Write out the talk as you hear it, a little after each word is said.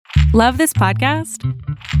Love this podcast?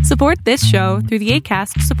 Support this show through the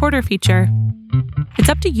Acast supporter feature. It's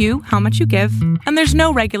up to you how much you give, and there's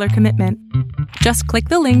no regular commitment. Just click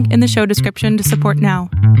the link in the show description to support now.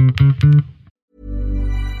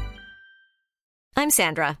 I'm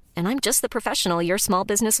Sandra, and I'm just the professional your small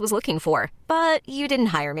business was looking for. But you didn't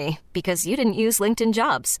hire me because you didn't use LinkedIn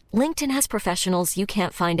Jobs. LinkedIn has professionals you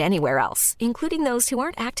can't find anywhere else, including those who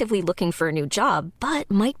aren't actively looking for a new job, but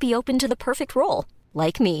might be open to the perfect role,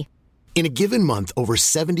 like me. In a given month, over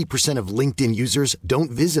 70% of LinkedIn users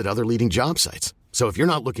don't visit other leading job sites. So if you're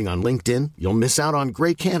not looking on LinkedIn, you'll miss out on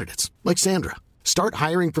great candidates like Sandra. Start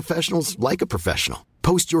hiring professionals like a professional.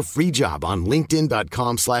 Post your free job on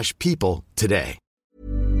linkedin.com/people today.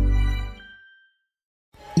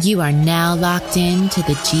 You are now locked in to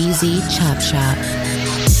the GZ Chop Shop.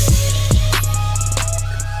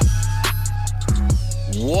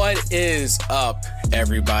 What is up,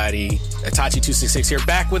 everybody? Itachi266 here,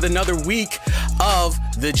 back with another week of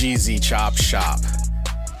the GZ Chop Shop.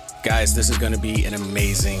 Guys, this is going to be an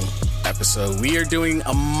amazing episode. We are doing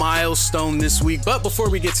a milestone this week, but before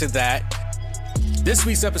we get to that, this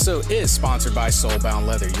week's episode is sponsored by Soulbound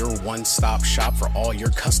Leather, your one-stop shop for all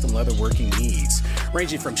your custom leather working needs,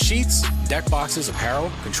 ranging from sheets, deck boxes,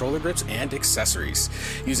 apparel, controller grips, and accessories.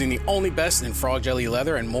 Using the only best in frog jelly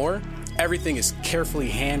leather and more, everything is carefully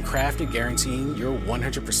handcrafted, guaranteeing your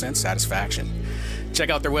 100% satisfaction.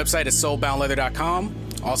 Check out their website at soulboundleather.com.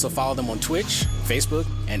 Also follow them on Twitch, Facebook,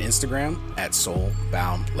 and Instagram at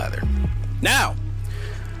Soulbound Leather. Now,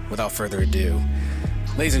 without further ado,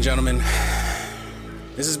 ladies and gentlemen,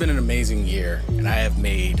 this has been an amazing year, and I have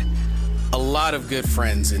made a lot of good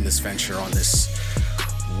friends in this venture on this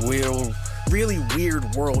really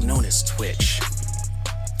weird world known as Twitch.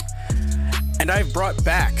 And I've brought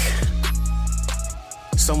back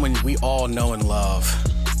someone we all know and love.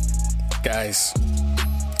 Guys,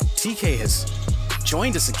 TK has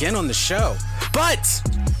joined us again on the show, but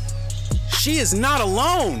she is not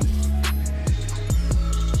alone.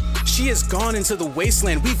 She has gone into the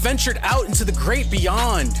wasteland. We ventured out into the great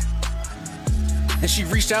beyond. And she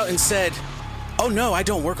reached out and said, "Oh no, I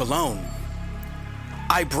don't work alone.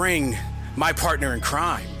 I bring my partner in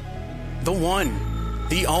crime. The one,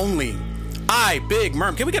 the only, Big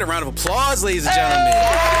Merm." Can we get a round of applause, ladies and gentlemen? Yay!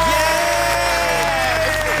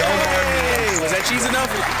 Was that cheese enough?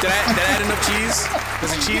 Did I add enough cheese?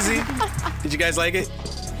 Was it cheesy? Did you guys like it?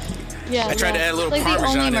 Yeah. I tried to add a little like Parmesan the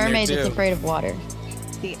only in there mermaid too. that's afraid of water.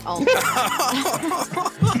 The only.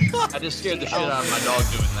 I just scared the shit out of my dog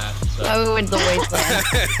doing that. So. I went to the wasteland.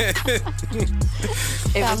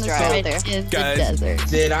 It was dry out there. In the Guys. desert.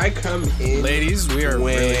 Did I come in Ladies, we are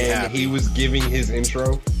when really happy. he was giving his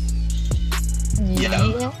intro?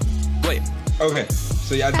 Yeah. Wait, Okay,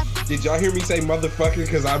 so did y'all hear me say motherfucker?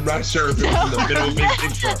 Because I'm not sure if it was in the middle of his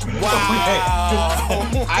intro. wow.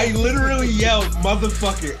 Okay. I literally yelled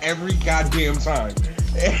motherfucker every goddamn time.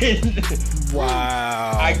 And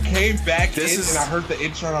Wow. I came back This in is- and I heard the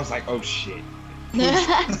intro and I was like, oh shit.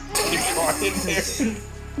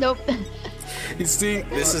 Nope. You see,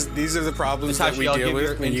 these are the problems that we I'll deal give your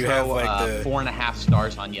with when you intro, have like the 4.5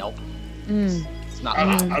 stars on Yelp. It's not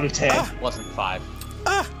Out of 10. It wasn't 5.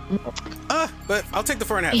 but I'll take the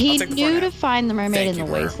 4.5. He I'll take the knew 4.5. to find the mermaid Thank in you,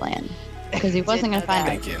 the Merm. wasteland because he wasn't gonna find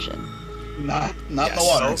Thank the you. ocean. Not in Yes, the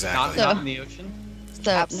water. exactly. Not in the ocean.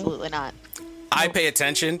 So Absolutely not. I pay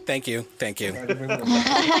attention. Thank you.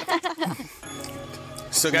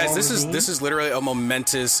 So guys, this is literally a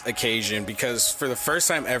momentous occasion because for the first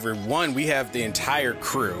time ever, one, we have the entire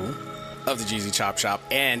crew of the GZ Chop Shop,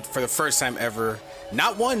 and for the first time ever,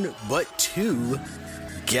 not one but two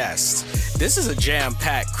guests. This is a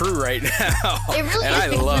jam-packed crew right now. It really and is. I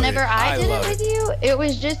Because love whenever I did it with you, it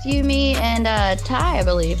was just you, me, and Ty, I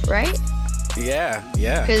believe, right? Yeah.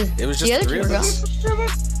 Because It was the just other three two of were us. gone.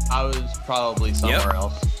 I was probably somewhere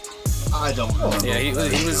else. I don't remember. Yeah, he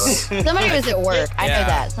was. Somebody was at work. I know Yeah.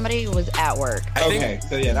 that. Somebody was at work. I think, Okay,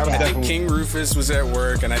 so yeah, that was I think definitely... King Rufus was at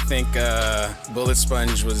work, and I think Bullet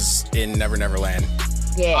Sponge was in Never Never Land.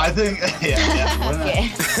 Yeah. I think, yeah. Yeah.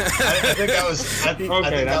 I think that was. I think that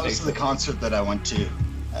that makes was the concert that I went to,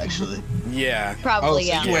 actually. Yeah. Probably, so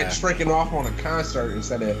yeah. you went freaking off on a concert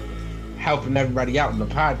instead of helping everybody out in the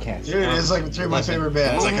podcast. Dude, it's like three of my favorite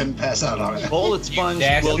bands. I couldn't pass out on it. Bullet Sponge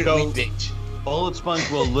Dastardly will go. bitch. Bullet Sponge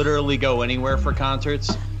will literally go anywhere for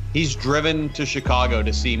concerts. He's driven to Chicago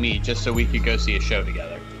to see me just so we could go see a show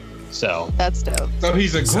together. So That's dope. So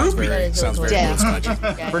he's a Sounds groupie. very, sounds very Yeah. Bullet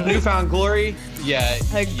Sponge. for Newfound Glory, yeah,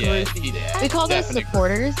 A yeah, groupie. We call those definitely.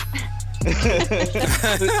 supporters.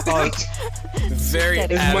 Very As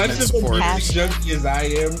much adamant of a supporter. music junkie as I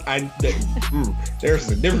am, there's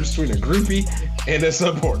a difference between a groupie and a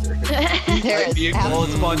supporter. There is Well,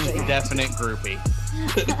 it's a bunch absolutely- of definite groupie.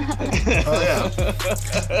 Oh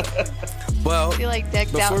yeah. Well, I feel like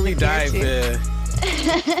decked out before in we the gear, dive, too.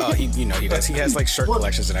 oh, he does. He has like shirt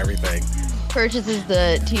collections and everything. Purchases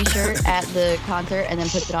the T-shirt at the concert and then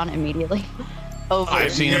puts it on immediately. Over.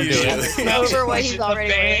 I've seen him do it. Over what he's already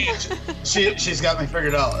wearing. She's got me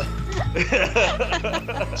figured out.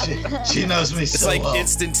 she knows me It's so like well.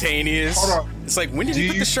 instantaneous. Hold on. It's like, when did Do you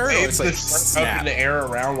put you the shirt on? wave It's the like, shirt up snap. in the air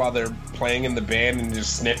around while they're playing in the band and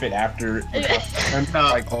just sniff it after? No,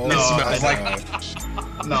 like, Oh, no, it I- smells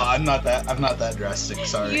like no, I'm not that drastic. He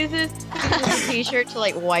Sorry. uses the T-shirt to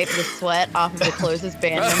like wipe the sweat off of the closest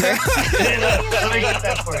band member. Let me get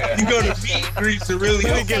that for you. you go to meet and greets to really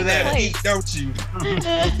Let me hope get for that that. heat, don't you?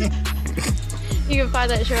 You can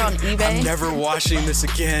find that shirt on eBay. I'm never washing this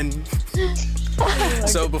again.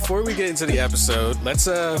 So before we get into the episode, let's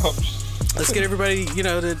get everybody,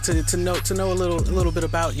 to know a little bit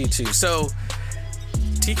about you two. So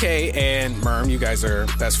TK and Merm, you guys are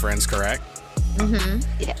best friends, correct?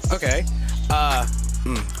 Yes. Okay.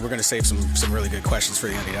 We're gonna save some really good questions for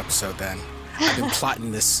the end of the episode. Then I've been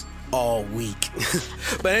plotting this all week.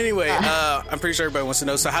 But anyway, I'm pretty sure everybody wants to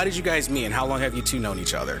know. So how did you guys meet, and how long have you two known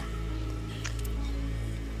each other?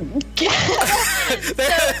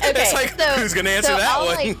 It's like, who's gonna answer that I'll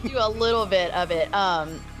one? like do a little bit of it.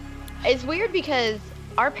 It's weird because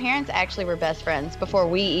our parents actually were best friends before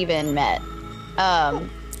we even met. wow.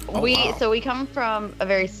 So we come from a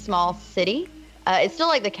very small city. It's still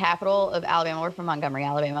like the capital of Alabama. We're from Montgomery,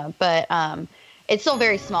 Alabama, but it's still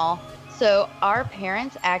very small. So our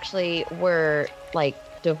parents actually were like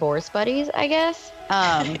divorce buddies, I guess.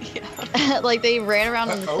 Like they ran around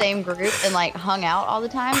in the same group and like hung out all the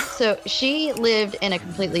time. So she lived in a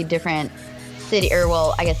completely different city, or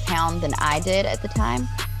well, I guess town than I did at the time.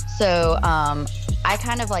 So I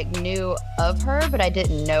kind of like knew of her, but I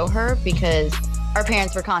didn't know her because our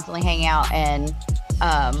parents were constantly hanging out, and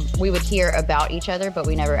we would hear about each other, but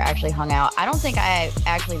we never actually hung out. I don't think I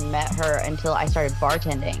actually met her until I started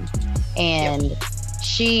bartending, and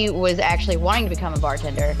she was actually wanting to become a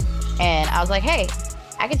bartender, and I was like, hey,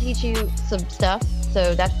 I can teach you some stuff.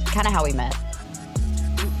 So that's kind of how we met.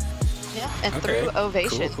 Yeah, and Okay. through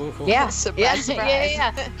Ovation. Cool. Yeah, Surprise, surprise.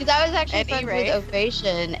 yeah. Because I was actually And friends E-Ray. with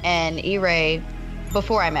Ovation and E-Ray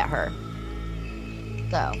before I met her.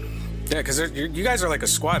 So Yeah, because you guys are like a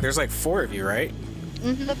squad. There's like 4 of you, right?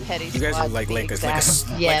 The petty You guys squad, are like to be like a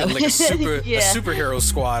exact. Yeah. a superhero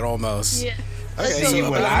squad almost. yeah. Okay, See, so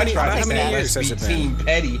when how I many, tried how to many say years let's has be it been? Team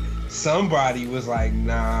Petty, somebody was like,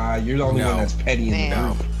 nah, you're the only No. one that's petty in the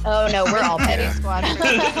No. group. Oh no, we're all petty. Yeah. Squad for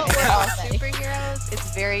We're all petty. superheroes,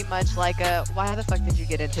 it's very much like a why the fuck did you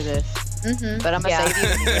get into this? Mm-hmm. But I'm gonna Yeah.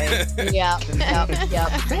 save you anyway. Yep.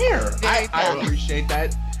 Fair. Very I petty. appreciate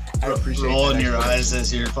that. I appreciate Rolling that. your eyes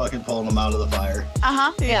as you're fucking pulling them out of the fire.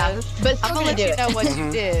 Uh-huh. Yeah. Yes. But I'm still gonna gonna let do you it. know what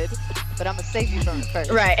you did, but I'm gonna save you from it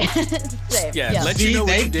first. Right. Same. Yeah, let you See, know what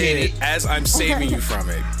they you get did it. as I'm saving you from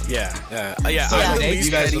it. Yeah. So I'm the you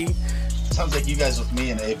least guys- petty. Sounds like you guys with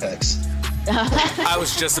me in Apex. I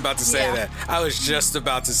was just about to say Yeah. that. I was just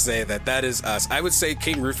about to say that. That is us. I would say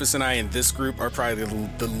King Rufus and I in this group are probably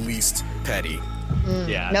the least petty.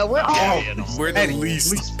 Yeah. No, we're all. Yeah, We're the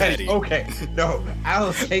least petty. Okay, no,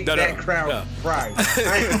 I'll take No, that no, crown no. prize.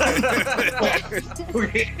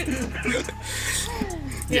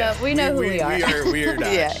 Yeah, we know who we are. We are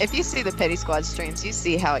not. Yeah, if you see the petty squad streams, you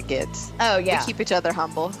see how it gets. Oh yeah. We keep each other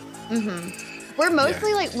humble. We're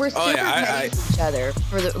mostly like we're super Oh, yeah, petty to each other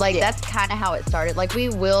for the like that's kind of how it started. Like we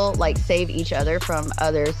will like save each other from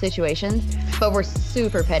other situations, but we're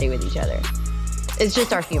super petty with each other. It's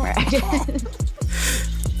just our humor, I guess.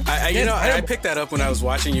 I picked that up when I was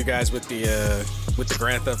watching you guys with the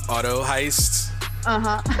Grand Theft Auto heists.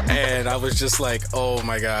 And I was just like, oh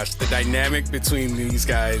my gosh, the dynamic between these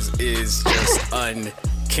guys is just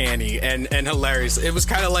uncanny and hilarious. It was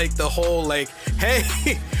kind of like the whole like, hey,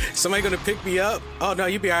 somebody gonna pick me up? Oh no,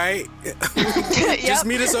 you be all right. Just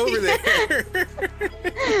meet us over there.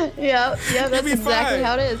 Yeah, that's be exactly fine.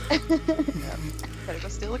 how it is. Better go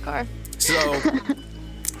steal a car.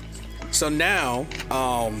 So now,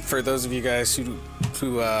 for those of you guys who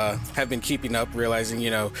have been keeping up, realizing,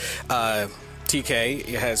 TK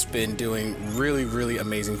has been doing really, really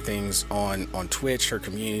amazing things on Twitch. Her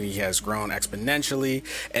community has grown exponentially.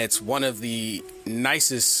 It's one of the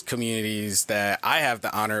nicest communities that I have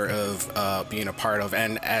the honor of being a part of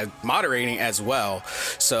and moderating as well.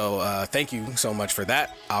 So thank you so much for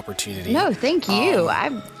that opportunity. No, thank you. I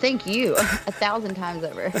thank you 1,000 times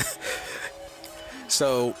over.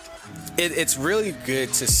 So it's really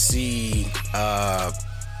good to see,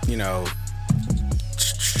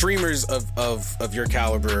 streamers of your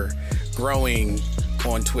caliber growing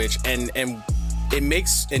on Twitch, and it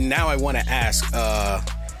makes, and now I want to ask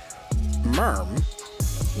Merm,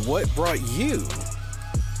 what brought you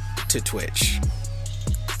to Twitch?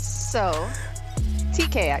 So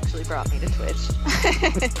TK actually brought me to Twitch.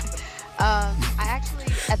 I actually,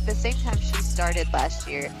 at the same time she started last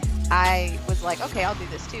year, I was like, okay, I'll do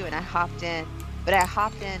this too, and I hopped in. But I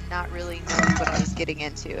hopped in not really knowing what I was getting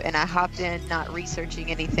into, and I hopped in not researching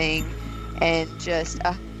anything, and just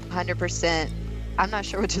 100%. I'm not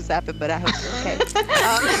sure what just happened, but I hope you're okay.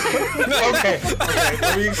 Okay.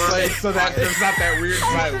 Let me explain so that there's not that weird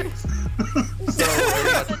silence. So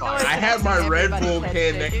I had my Red Bull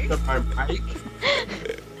can next to my mic.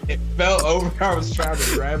 It fell over. I was trying to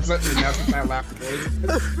grab something, and that's what that laugh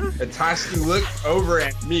was. And Tashi looked over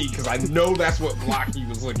at me because I know that's what Blocky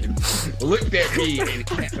was looking. Looked at me and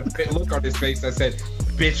had a look on his face. I said,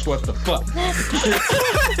 "Bitch, what the fuck?"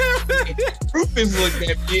 Rufus looked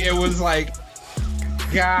at me and was like,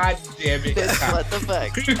 "God damn it, Bitch, what the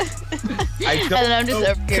fuck?" And I'm just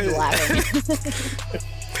over here laughing.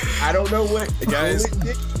 I don't know what guys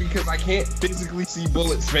did because I can't physically see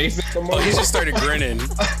Bullet's face at the moment. Oh, he just started grinning.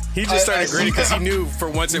 He just started grinning because he knew for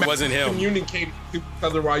once it wasn't him. Communicating to each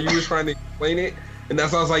other while you were trying to explain it, and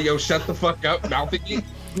that's why I was like, "Yo, shut the fuck up, mouthing it."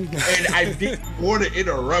 And I didn't want to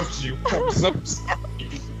interrupt you. I'm so sorry.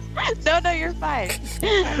 No, you're fine.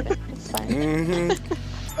 It's fine.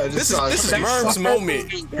 Mm-hmm. This is Merm's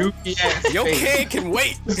moment. Yo, can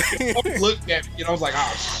wait. Looked at me and I was like,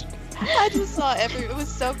 "Oh shit." I just saw it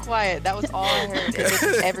was so quiet. That was all I heard. It was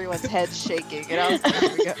just everyone's head shaking. And I was like,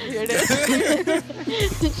 here we go. Here it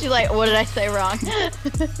is. She's like, what did I say wrong?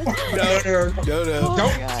 No. Oh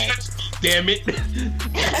Don't God. damn it. We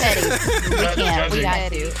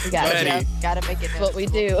got to. Gotta make it. It's what we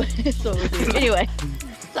do. It's what we do. Anyway,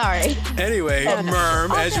 sorry. Anyway,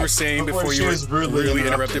 Merm, as you were saying before you were rudely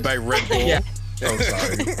interrupted by Red Bull. Yeah. Oh,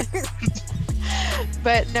 sorry.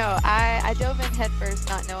 But no, I dove in headfirst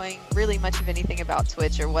not knowing really much of anything about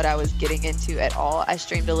Twitch or what I was getting into at all. I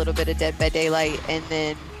streamed a little bit of Dead by Daylight and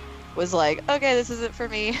then was like, okay, this isn't for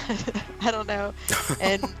me. I don't know.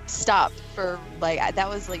 And stopped for that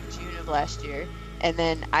was like June of last year. And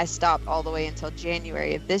then I stopped all the way until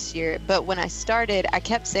January of this year. But when I started, I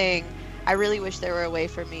kept saying, I really wish there were a way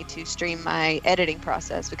for me to stream my editing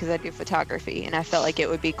process because I do photography and I felt like it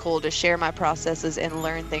would be cool to share my processes and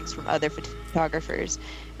learn things from other photographers.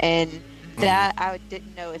 And that I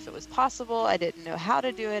didn't know if it was possible. I didn't know how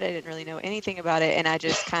to do it. I didn't really know anything about it. And I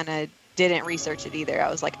just kind of didn't research it either.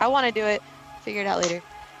 I was like, I want to do it. Figure it out later.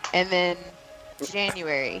 And then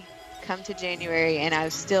come to January, and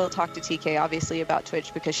I've still talked to TK obviously about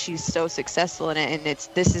Twitch because she's so successful in it. And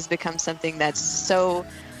this has become something that's so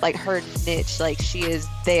like her niche, like she is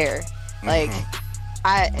there. Like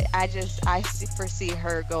I foresee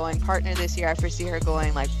her going partner this year. I foresee her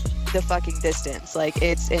going like the fucking distance. Like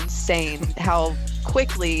it's insane how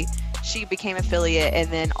quickly she became affiliate, and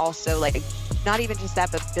then also like not even just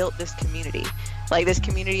that, but built this community, like this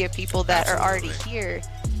community of people that are already here,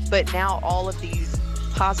 but now all of these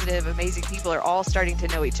positive, amazing people are all starting to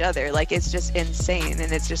know each other. Like it's just insane,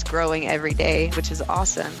 and it's just growing every day, which is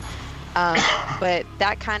awesome. But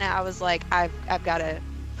that kind of, I was like, I've got to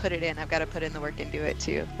put it in. I've got to put in the work and do it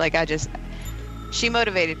too. Like she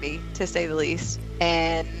motivated me to say the least.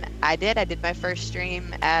 And I did my first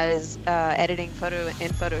stream as editing photo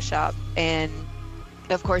in Photoshop. And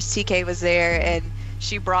of course TK was there and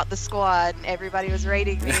she brought the squad and everybody was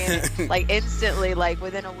rating me. And like instantly, like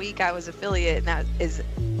within a week I was affiliate. And that is,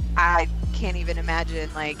 I can't even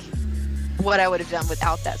imagine like what I would have done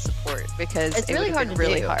without that support, because it's really hard to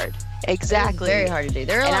do. Hard. Exactly. It's very hard to do.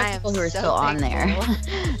 There are a lot of people who are still on there.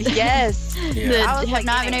 Yes. That have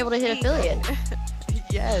not been able to hit affiliate.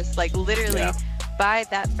 Yes. Like literally by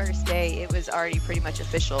that first day, it was already pretty much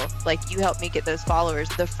official. Like you helped me get those followers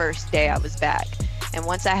the first day I was back. And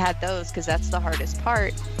once I had those, because that's the hardest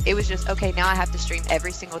part, it was just, okay, now I have to stream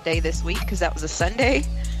every single day this week because that was a Sunday.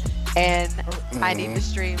 And I need to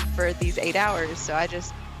stream for these 8 hours. So I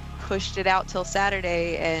just pushed it out till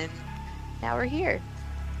Saturday, and now we're here.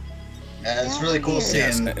 Yeah, it's really cool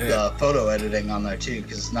seeing the photo editing on there too,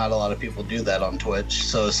 because not a lot of people do that on Twitch.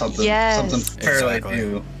 So something fairly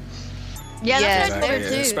new. Yeah, that's what I told her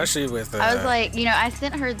too. Especially with. I was like, I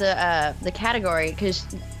sent her the category because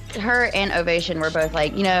her and Ovation were both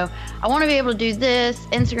like, I want to be able to do this.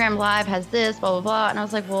 Instagram Live has this, blah blah blah. And I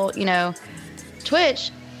was like, well,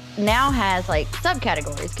 Twitch now has like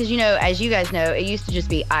subcategories because as you guys know, it used to just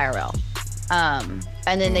be IRL.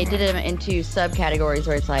 And then they did them into subcategories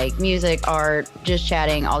where it's like music, art, just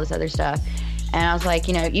chatting, all this other stuff. And I was like,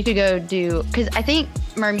 you could go do, because I think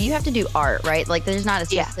Merm, you have to do art, right? Like, there's not a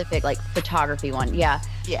specific like photography one. Yeah.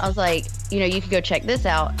 I was like, you could go check this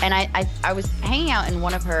out. And I was hanging out in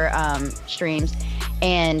one of her streams,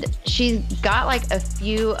 and she's got like a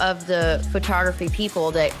few of the photography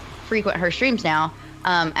people that frequent her streams now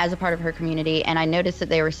as a part of her community. And I noticed that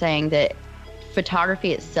they were saying that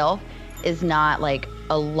photography itself is not like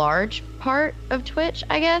a large part of Twitch,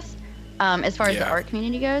 I guess, as far as the art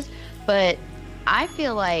community goes. But I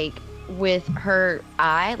feel like with her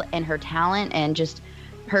eye and her talent and just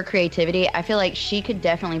her creativity, I feel like she could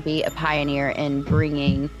definitely be a pioneer in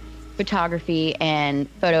bringing photography and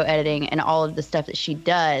photo editing and all of the stuff that she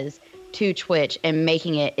does to Twitch and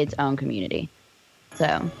making it its own community.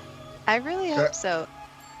 So I really hope so.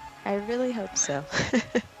 I really hope so.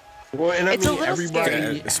 Well, and I mean,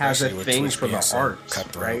 everybody has a thing for the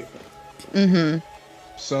arts, right? Mm-hmm.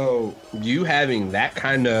 So you having that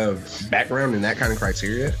kind of background and that kind of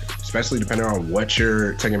criteria, especially depending on what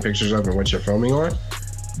you're taking pictures of and what you're filming on,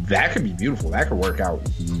 that could be beautiful. That could work out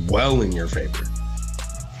well in your favor.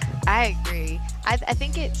 I agree. I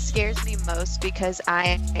think it scares me most because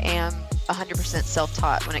I am 100%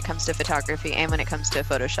 self-taught when it comes to photography and when it comes to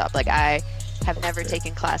Photoshop. Like, I have never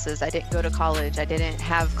taken classes. I didn't go to college. I didn't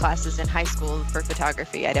have classes in high school for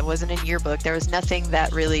photography. I wasn't in yearbook. There was nothing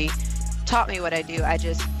that really taught me what I do. I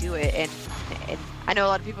just do it. And I know a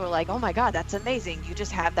lot of people are like, oh my God, that's amazing. You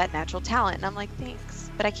just have that natural talent. And I'm like, thanks,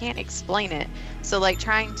 but I can't explain it. So like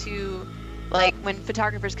trying to, like when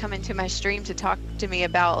photographers come into my stream to talk to me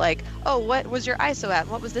about like, oh, what was your ISO at?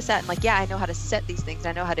 What was this at? And like, yeah, I know how to set these things.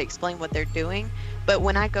 I know how to explain what they're doing. But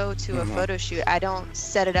when I go to a photo shoot, I don't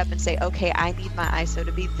set it up and say, okay, I need my ISO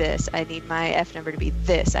to be this. I need my F number to be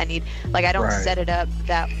this. I don't set it up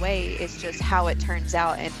that way. It's just how it turns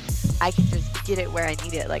out. And I can just get it where I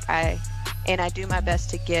need it. Like I do my best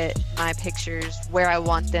to get my pictures where I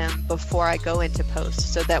want them before I go into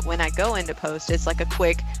post, so that when I go into post, it's like a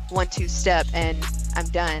quick 1-2 step and I'm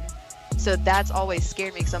done. So that's always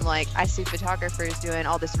scared me, because I'm like, I see photographers doing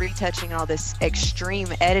all this retouching and all this extreme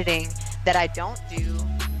editing that I don't do,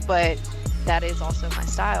 but that is also my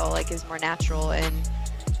style, like is more natural. And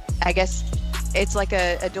I guess it's like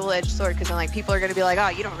a dual-edged sword, because I'm like, people are going to be like, oh,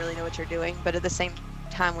 you don't really know what you're doing. But at the same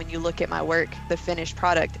time, when you look at my work, the finished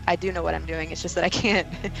product, I do know what I'm doing. It's just that I can't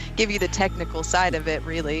give you the technical side of it,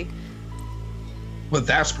 really. But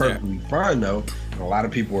that's perfectly fine, though. And a lot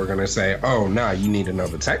of people are going to say, oh, nah, you need to know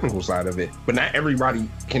the technical side of it. But not everybody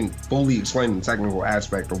can fully explain the technical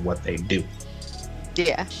aspect of what they do.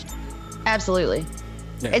 Yeah, absolutely.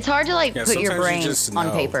 Yeah. It's hard to like put your brain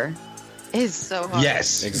on paper. It's so hard.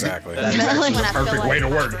 Yes, exactly. That's actually the perfect way to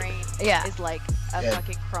work it. Yeah, it's like a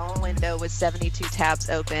fucking Chrome window with 72 tabs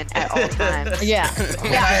open at all times. Yeah. I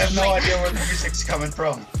have no idea where the music's coming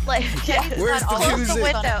from. Like, where's the music?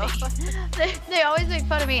 They always make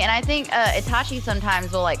fun of me, and I think Itachi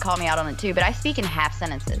sometimes will like call me out on it too. But I speak in half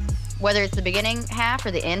sentences, whether it's the beginning half or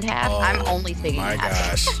the end half. I'm only speaking in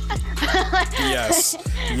half sentences. Yes.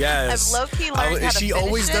 I've low-key learned how to she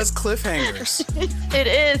always does cliffhangers. It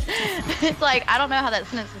is. It's like, I don't know how that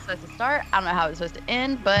sentence is supposed to start. I don't know how it's supposed to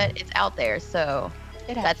end, but it's out there, so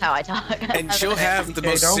that's how I talk. And she'll have the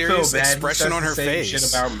most serious expression on her face. Shit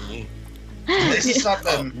about me. This is not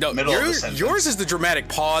the middle of the sentence. Yours is the dramatic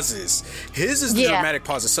pauses. His is the dramatic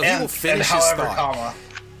pauses. So he will finish his thought. Comma.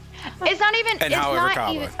 It's not even. And it's however, not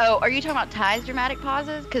comma. even. Oh, are you talking about Ty's dramatic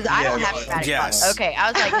pauses? Because I don't have dramatic pauses. Okay,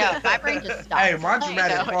 I was like, no, my brain just stopped. Hey, my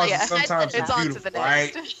dramatic pauses sometimes are beautiful,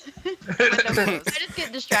 right? I just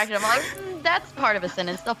get distracted. I'm like, that's part of a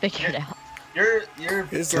sentence. They'll figure it out. Your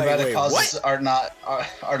dramatic pauses are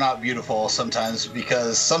not beautiful sometimes,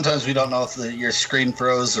 because sometimes we don't know if your screen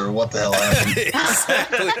froze or what the hell happened.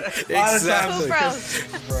 Exactly.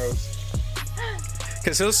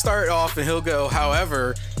 Because he'll start off and he'll go,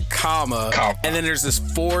 however, comma, and then there's this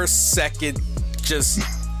 4-second just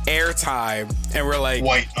airtime, and we're like,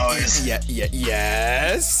 white noise.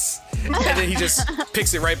 Yes. And then he just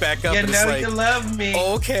picks it right back up. You and know it's like, you love me.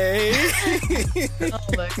 Okay. Oh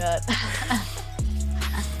my God.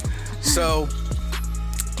 So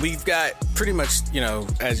we've got pretty much,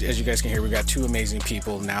 as you guys can hear, we've got two amazing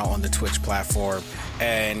people now on the Twitch platform,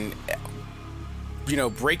 and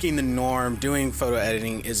breaking the norm, doing photo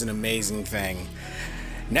editing is an amazing thing.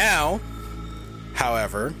 Now,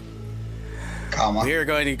 however, we're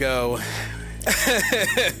going to go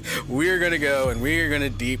and we're going to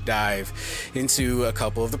deep dive into a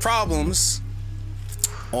couple of the problems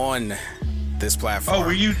on this platform. Oh,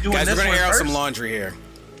 were you doing guys, this we're going to air out first? some laundry here.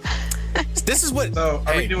 This is what. So,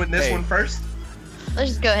 are we doing this one first?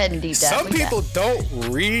 Let's just go ahead and deep dive. Some people don't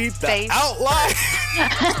read the outline.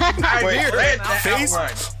 I read that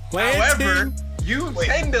outline. However, You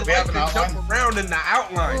tend to like to jump around in the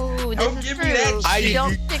outline. Ooh, don't this is give true. me that shit.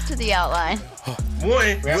 Don't stick to the outline.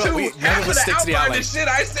 One, two, half of the outline is shit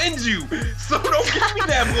I send you. So don't give me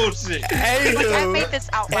that bullshit. I made this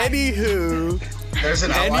outline. Anywho, there's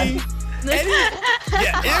an outline.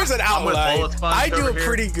 Yeah, there's an outline. I do a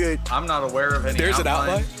pretty good. I'm not aware of any. There's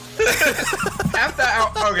outline. an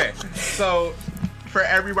outline. Okay, so for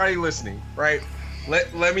everybody listening, right?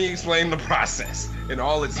 Let me explain the process in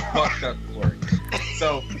all its fucked up glory.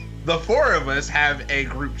 So the four of us have a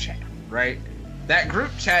group chat, right? That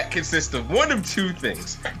group chat consists of one of two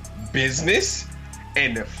things: business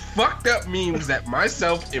and the fucked up memes that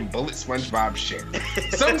myself and Bullet SpongeBob share.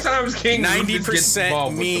 Sometimes King 90% gets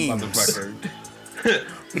involved memes. with the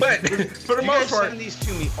motherfucker. But for the most part, send these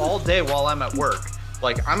to me all day while I'm at work.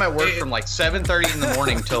 Like I'm at work from like 7:30 in the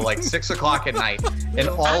morning till like 6 o'clock at night, and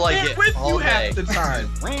all I get with all you day. half the time.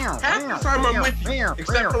 Half the time I'm with you,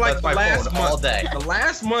 except for like the last month. All day. The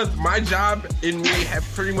last month, my job and me have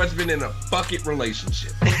pretty much been in a bucket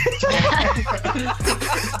relationship.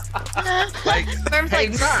 Like, hey,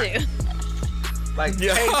 Ty. Like,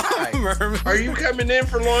 hey, Ty, are you coming in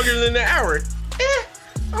for longer than an hour?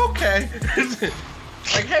 Okay.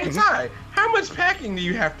 Like, hey, Ty, how much packing do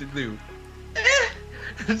you have to do?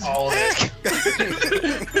 All of it.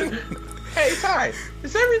 Hey, Ty,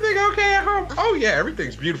 is everything okay at home? Oh, yeah,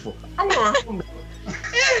 everything's beautiful. I'm going home now.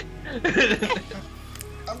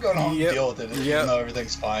 I'm going home to deal with it, even though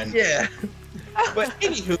everything's fine. Yeah. But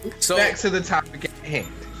anywho, so back to the topic at hand.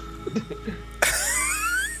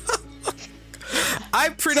 I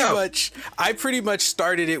pretty much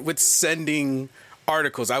started it with sending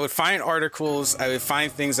articles. I would find articles. I would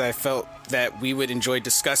find things I felt that we would enjoy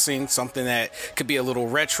discussing. Something that could be a little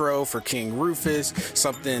retro for King Rufus,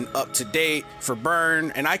 something up to date for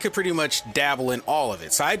Burn, and I could pretty much dabble in all of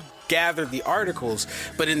it. So I'd gather the articles,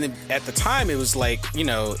 but at the time it was like, you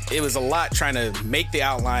know, it was a lot trying to make the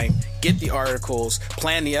outline, get the articles,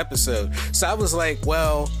 plan the episode. So I was like,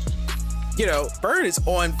 well, you know, Burn is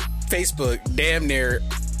on Facebook damn near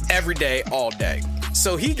every day, all day.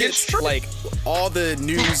 So he gets like all the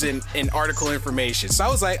news and article information. So I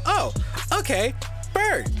was like, oh, okay,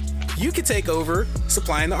 Bird, you can take over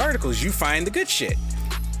supplying the articles. You find the good shit.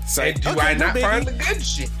 So and do I not find the good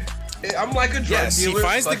shit? I'm like a drug dealer. He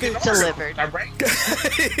finds the good delivered.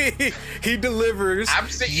 Right? He delivers. I'm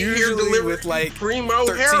sitting usually here delivering with like primo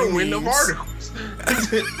heroin memes. of articles.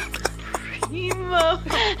 Emo.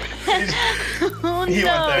 Oh He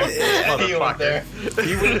no. went there.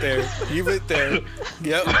 He went there.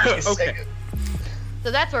 Yep. Okay.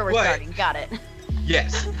 So that's where we're starting. Got it.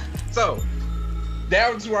 Yes. So,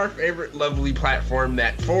 down to our favorite lovely platform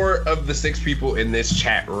that 4 of the 6 people in this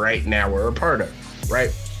chat right now are a part of,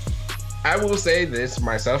 right? I will say this,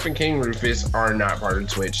 myself and King Rufus are not part of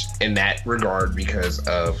Twitch in that regard because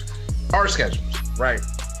of our schedules, right?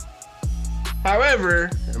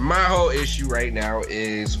 However, my whole issue right now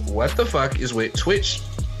is what the fuck is with Twitch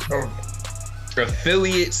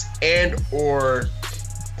affiliates and or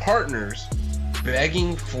partners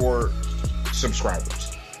begging for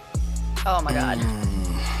subscribers. Oh my god.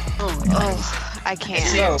 Oh, I can't.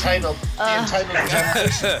 It's the entitled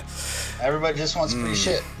generation. Everybody just wants free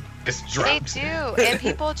shit. It's They dropped. do, and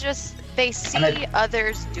people just they see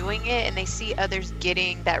others doing it, and they see others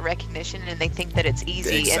getting that recognition, and they think that it's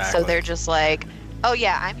easy, and so they're just like, "Oh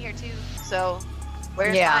yeah, I'm here too." So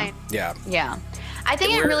where's mine? Yeah. I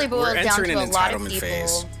think it really boils down to a lot of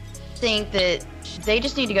people think that they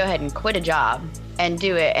just need to go ahead and quit a job and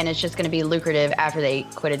do it, and it's just going to be lucrative after they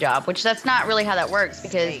quit a job, which that's not really how that works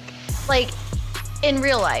because, like, in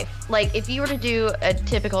real life, like if you were to do a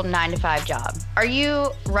typical 9-to-5 job, are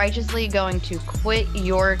you righteously going to quit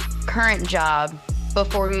your current job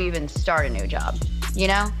before you even start a new job? You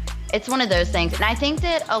know, it's one of those things. And I think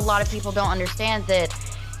that a lot of people don't understand that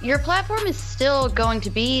your platform is still going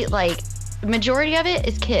to be like, the majority of it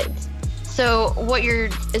is kids. So what you're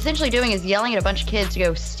essentially doing is yelling at a bunch of kids to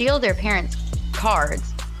go steal their parents'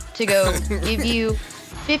 cards to go give you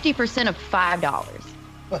 50% of $5.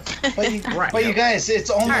 But you guys, it's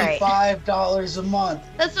only $5 a month.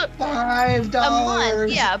 That's what, $5 a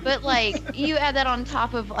month. Yeah, but like you add that on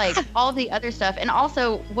top of like all the other stuff, and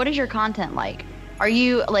also, what is your content like? Are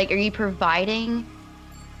you providing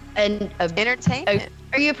entertainment?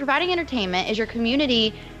 Are you providing entertainment? Is your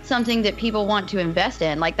community something that people want to invest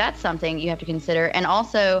in? Like that's something you have to consider. And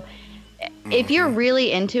also, if you're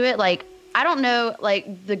really into it, like I don't know,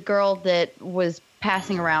 like the girl that was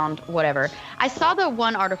passing around whatever. I saw the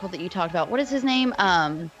one article that you talked about. What is his name?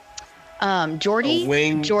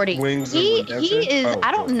 Jordy. Jordy. He is.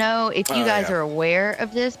 I don't know if you guys are aware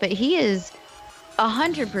of this, but he is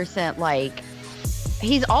 100% like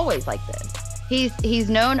he's always like this. He's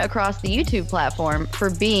known across the YouTube platform for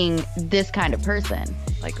being this kind of person.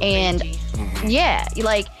 Like, and yeah,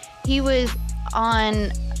 like he was on,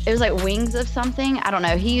 it was like Wings of something. I don't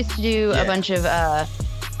know. He used to do a bunch of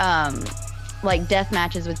like death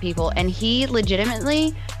matches with people, and he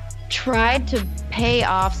legitimately tried to pay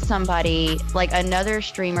off somebody, like another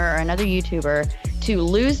streamer or another YouTuber, to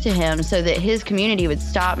lose to him so that his community would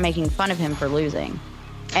stop making fun of him for losing.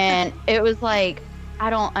 And it was like, I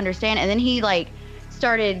don't understand. And then he like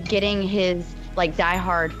started getting his like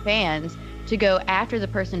diehard fans to go after the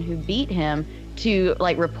person who beat him, to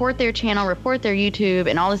like report their channel, report their YouTube,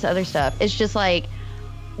 and all this other stuff. It's just like,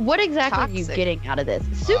 what exactly are you getting out of this?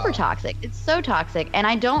 Super toxic. It's so toxic. And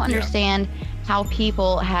I don't understand how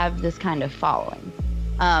people have this kind of following.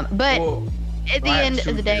 But at the end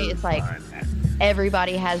of the day, it's like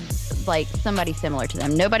everybody has like somebody similar to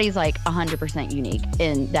them. Nobody's like 100% unique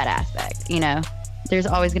in that aspect, you know? There's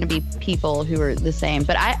always going to be people who are the same.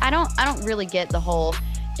 But I don't really get the whole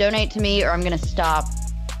donate to me or I'm going to stop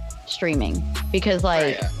streaming, because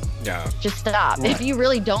like just stop. If you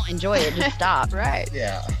really don't enjoy it, just stop.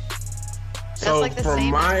 Yeah. So like the from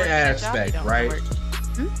same my as working a job you aspect, don't right?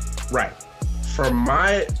 Right. From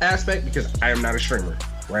my aspect, because I am not a streamer,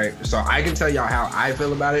 right? So I can tell y'all how I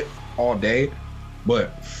feel about it all day.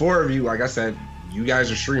 But 4 of you, like I said, you guys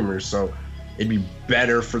are streamers, so it'd be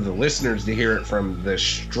better for the listeners to hear it from the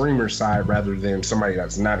streamer side rather than somebody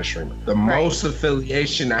that's not a streamer. The most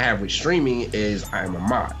affiliation I have with streaming is I'm a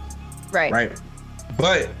mod. Right.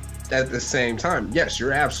 But at the same time, yes,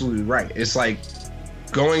 you're absolutely right. It's like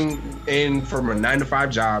going in from a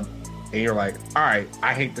 9-to-5 job and you're like, all right,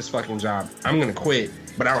 I hate this fucking job. I'm going to quit,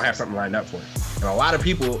 but I don't have something lined up for it. And a lot of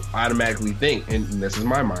people automatically think, and this is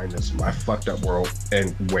my mind, this is my fucked up world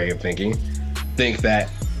and way of thinking, think that,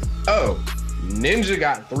 oh, Ninja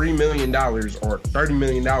got $3 million or $30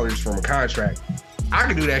 million from a contract. I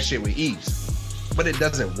can do that shit with ease. But it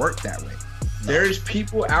doesn't work that way. There's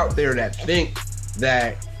people out there that think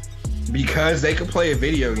that because they can play a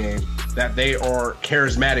video game, that they are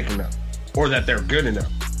charismatic enough or that they're good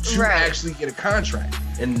enough to actually get a contract.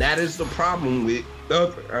 And that is the problem with,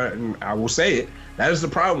 I will say it, that is the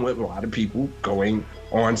problem with a lot of people going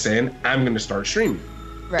on saying, I'm going to start streaming.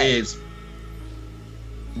 Is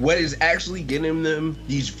what is actually getting them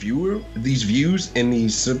these views and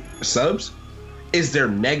these subs is their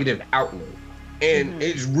negative outlook. And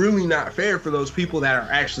it's really not fair for those people that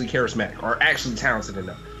are actually charismatic or actually talented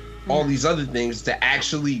enough, all these other things, to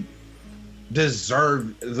actually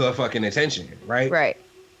deserve the fucking attention, right?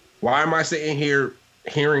 Why am I sitting here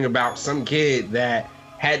hearing about some kid that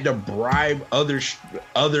had to bribe other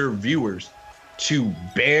viewers to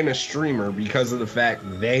ban a streamer because of the fact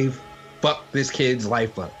they fucked this kid's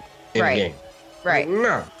life up in a game? Like,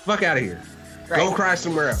 no, fuck out of here. Go cry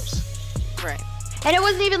somewhere else. And it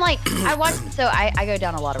wasn't even like, I watched, so I go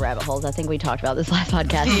down a lot of rabbit holes. I think we talked about this last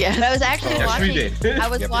podcast. But I was actually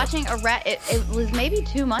watching it was maybe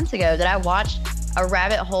 2 months ago that I watched a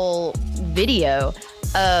rabbit hole video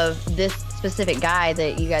of this specific guy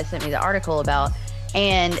that you guys sent me the article about.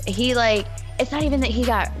 And he like, it's not even that he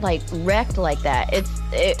got like wrecked like that.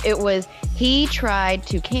 It was, he tried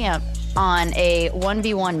to camp on a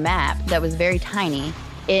 1v1 map that was very tiny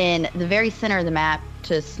in the very center of the map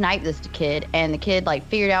to snipe this kid, and the kid like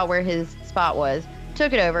figured out where his spot was,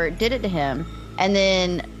 took it over, did it to him, and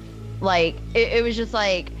then like it was just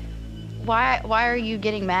like, why are you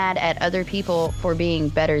getting mad at other people for being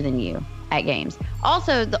better than you at games?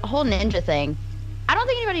 Also, the whole Ninja thing, I don't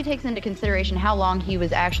think anybody takes into consideration how long he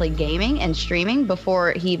was actually gaming and streaming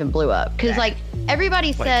before he even blew up. Because like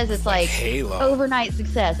everybody says it's like overnight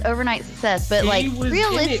success, but like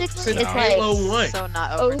realistically, it's like so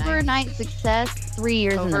not overnight success. 3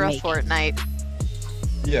 years over a fortnight.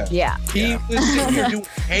 Yeah. He was sitting here doing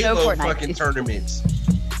Halo fucking tournaments.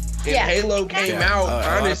 And Halo came out,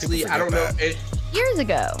 honestly, I don't know. Years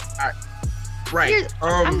ago.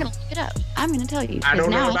 I'm going to look it up. I'm going to tell you. I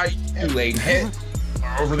don't know about you, lady,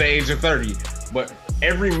 over the age of 30, but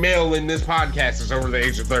every male in this podcast is over the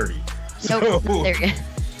age of 30. Nope. So, there you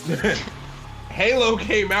go. Halo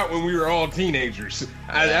came out when we were all teenagers.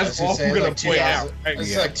 That's all I'm going to point out.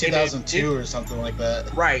 It's like 2002 or something like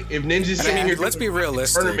that. Right. If Ninja's sitting here, let's be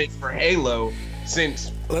realistic. Tournament for Halo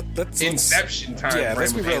since inception time. Yeah,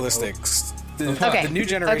 let's be realistic. The new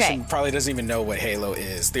generation probably doesn't even know what Halo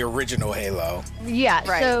is. The original Halo. Yeah.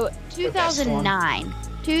 So 2009,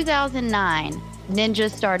 Ninja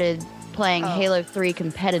started playing Halo 3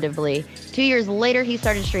 competitively. 2 years later, he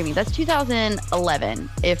started streaming. That's 2011,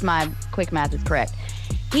 if my quick math is correct.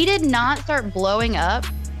 He did not start blowing up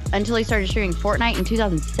until he started streaming Fortnite in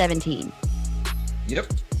 2017. Yep.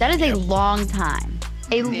 That is a long time.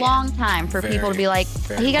 A long time for people to be like,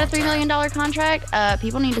 he got a $3 million contract.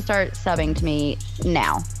 People need to start subbing to me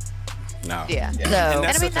now. No. Yeah. So, and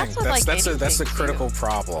I mean, that's like that's a critical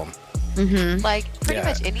problem. Mm-hmm. Like pretty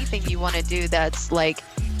much anything you want to do that's like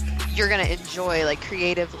you're gonna enjoy, like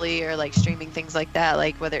creatively, or like streaming, things like that,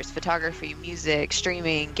 like whether it's photography, music,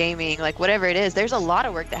 streaming, gaming, like whatever it is, there's a lot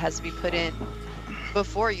of work that has to be put in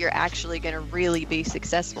before you're actually gonna really be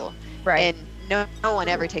successful. Right. And no one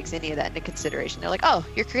ever takes any of that into consideration. They're like, oh,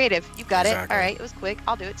 you're creative, you got it, all right, it was quick,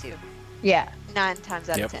 I'll do it too. Yeah. 9 times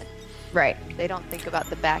out of 10. Right. They don't think about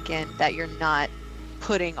the back end that you're not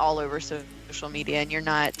putting all over social media and you're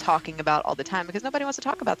not talking about all the time, because nobody wants to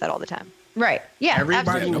talk about that all the time. Right. Yeah.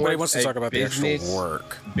 Nobody wants to talk about the actual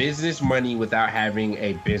work. Business money without having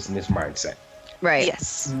a business mindset. Right.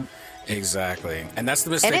 Yes. Exactly. And that's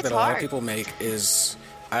the mistake that a lot of people make is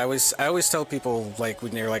I always tell people, like,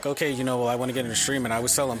 when they're like, okay, well, I want to get into streaming, I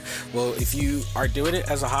always tell them, well, if you are doing it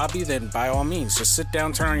as a hobby, then by all means, just sit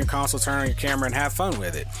down, turn on your console, turn on your camera, and have fun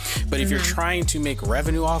with it. But if you're trying to make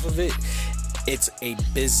revenue off of it, it's a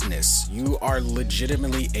business. You are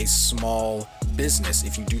legitimately a small business.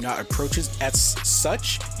 If you do not approach it as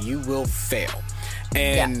such, you will fail.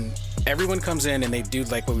 And everyone comes in and they do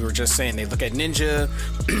like what we were just saying. They look at Ninja,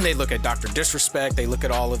 they look at Dr. Disrespect, they look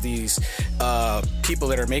at all of these people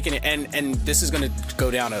that are making it. And this is going to go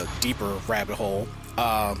down a deeper rabbit hole.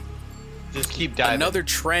 Just keep diving. Another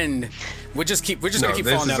trend. We're just gonna keep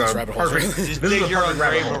falling down this rabbit hole. Just dig your own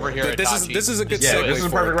grave over here. This is a good segue. This is a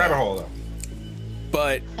perfect rabbit hole, though.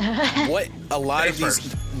 But what a lot of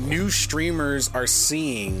these new streamers are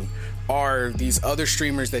seeing are these other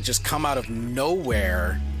streamers that just come out of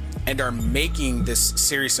nowhere and are making this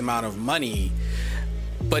serious amount of money,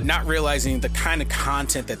 but not realizing the kind of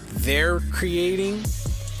content that they're creating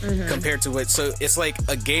compared to it. So it's like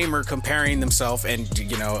a gamer comparing themselves, and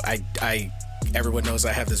I everyone knows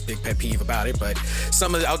I have this big pet peeve about it, but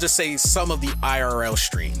I'll just say some of the IRL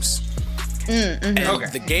streams. And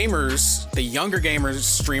the younger gamers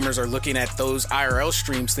streamers are looking at those IRL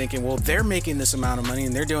streams thinking, well, they're making this amount of money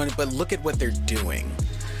and they're doing it, but look at what they're doing.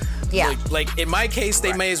 Yeah. Like in my case,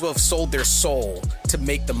 they may as well have sold their soul to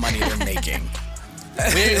make the money they're making.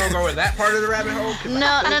 We ain't gonna go with that part of the rabbit hole.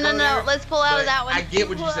 No. Let's pull out of that one. I get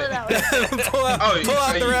what you said. pull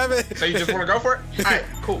out the rabbit. So you just want to go for it? All right,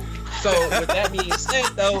 cool. So with that being said,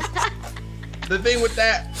 though, the thing with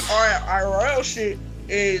that IRL shit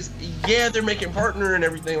is, they're making partner and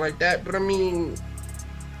everything like that, but I mean,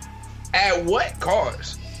 at what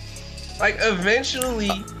cost? Like, eventually,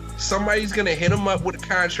 somebody's gonna hit them up with a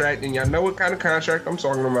contract, and y'all know what kind of contract I'm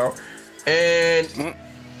talking about, and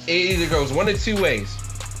it either goes one of two ways.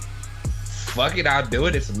 Fuck it, I'll do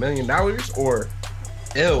it, it's $1 million, or,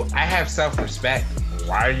 ew, I have self-respect.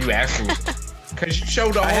 Why are you asking me? Because you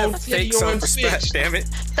showed the whole fake self-respect, damn it.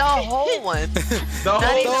 The whole one. The whole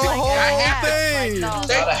thing.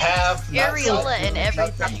 Gotta have areola and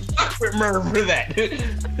everything. Remember that.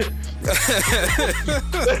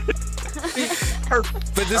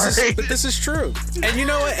 But this is true. And you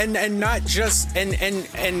know what? And not just and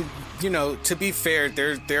to be fair,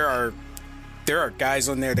 there are guys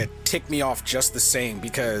on there that tick me off just the same,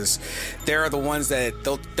 because there are the ones that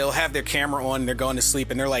they'll have their camera on and they're going to sleep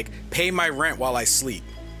and they're like, pay my rent while I sleep.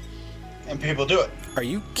 And people do it. Are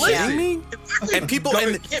you kidding me? And people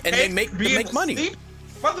and they make money. Sleep?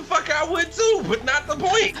 Motherfucker, I would too, but not the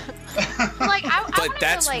point. Like, but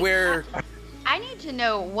that's where I need to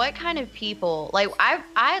know what kind of people. Like,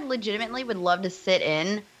 I legitimately would love to sit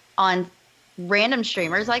in on random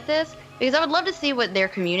streamers like this, because I would love to see what their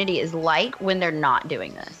community is like when they're not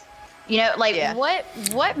doing this.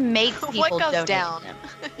 What makes people what goes down? Them?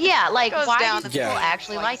 Yeah, like why do people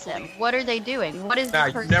actually like them? What are they doing? What is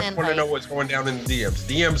this person? You never want to know what's going down in the DMs.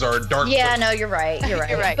 DMs are a dark. Yeah, no, you're right. You're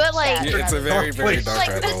right. But like, it's a very, very dark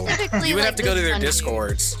rabbit hole. You would have to go to their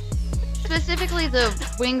Discords. Specifically, the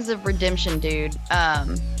Wings of Redemption dude.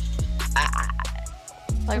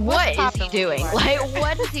 What is he doing? Like,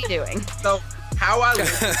 what is he doing? So how I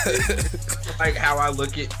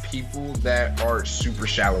look at people that are super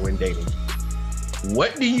shallow in dating.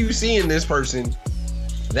 What do you see in this person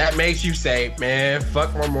that makes you say, man,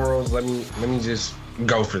 fuck my morals, let me just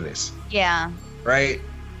go for this? Yeah. Right?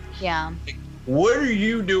 Yeah. What are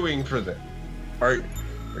you doing for them? Are you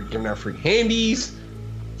giving out free handies?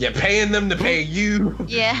 You're paying them to pay you?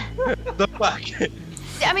 Yeah. The fuck?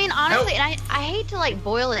 I mean, honestly, and I hate to like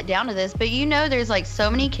boil it down to this, but there's like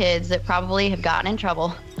so many kids that probably have gotten in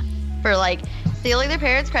trouble for like stealing their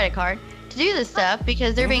parents' credit card to do this stuff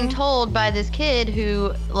because they're being told by this kid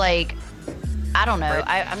who, like, I don't know,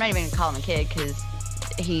 I'm not even gonna call him a kid because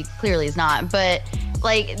he clearly is not. But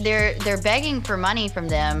like they're begging for money from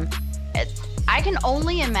them. I can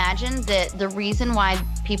only imagine that the reason why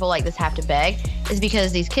people like this have to beg is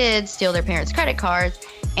because these kids steal their parents' credit cards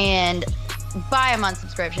and buy a month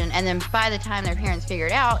subscription, and then by the time their parents figure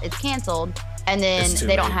it out, it's canceled, and then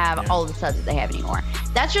they don't have all the subs that they have anymore.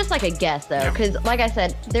 That's just like a guess, though, because like I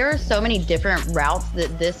said, there are so many different routes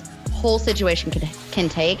that this whole situation can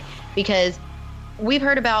take, because we've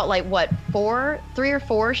heard about like three or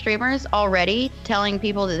four streamers already telling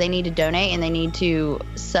people that they need to donate and they need to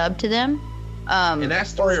sub to them. And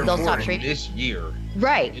that's 3 or 4 this year.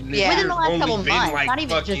 Right. Yeah. Within the last couple months. Like not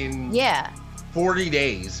even just 40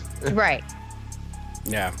 days. Right.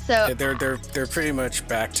 Yeah. So they're pretty much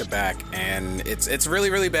back to back, and it's really,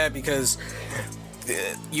 really bad, because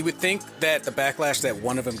you would think that the backlash that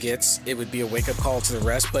one of them gets, it would be a wake up call to the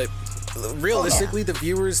rest, but realistically, the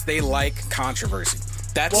viewers, they like controversy.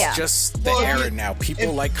 That's just the era now.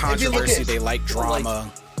 People like controversy. They like drama.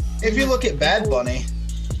 If you look at Bad Bunny,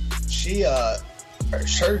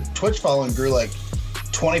 her Twitch following grew like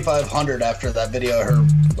 2,500 after that video her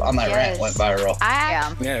on that rant went viral.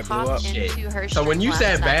 It blew up. Into her so when you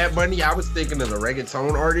said Bad Bunny, I was thinking of the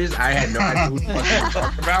reggaeton artist. I had no idea who the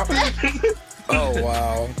fuck you were talking about. Oh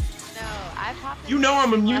wow. No, I popped. You know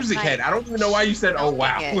I'm a music head. I don't even know why you said oh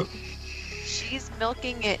wow. She's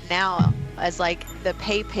milking it now as like the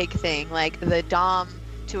pay pig thing, like the Dom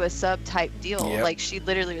to a sub type deal. Yep. Like she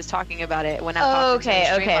literally was talking about it when I popped into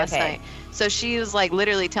her stream last night. So she was like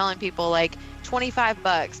literally telling people like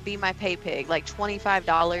 $25, be my pay pig, like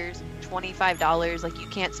 $25, like you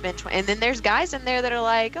can't spend 20. And then there's guys in there that are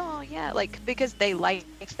like, oh yeah, like because they like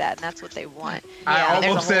that and that's what they want. I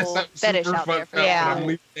almost said something super out there fucked up, but I'm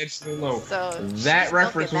leaving that shit alone. So that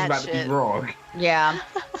reference was about to be wrong. Yeah.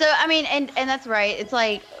 So I mean, and that's right. It's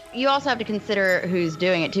like you also have to consider who's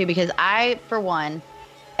doing it too, because I, for one,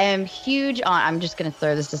 am huge on. I'm just going to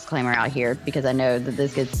throw this disclaimer out here because I know that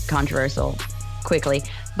this gets controversial quickly,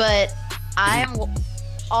 but I am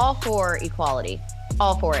all for equality,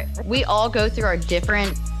 all for it. We all go through our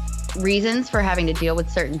different reasons for having to deal with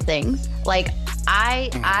certain things. Like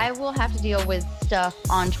I will have to deal with stuff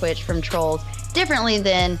on Twitch from trolls differently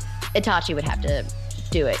than Itachi would have to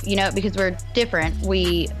do it, you know, because we're different.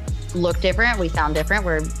 We look different. We sound different.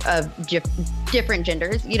 We're of different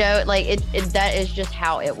genders, you know, like that is just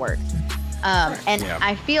how it works.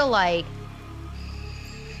 I feel like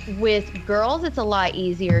with girls, it's a lot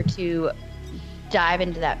easier to dive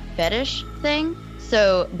into that fetish thing.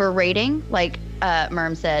 So berating, like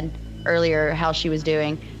Merm said earlier, how she was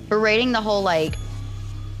doing, berating the whole, like,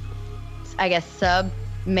 I guess, sub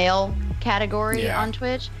male category on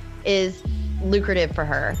Twitch is lucrative for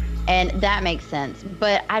her. And that makes sense.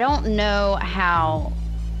 But I don't know how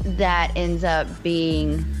that ends up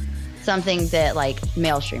being something that, like,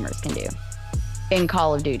 male streamers can do in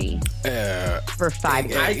Call of Duty for 5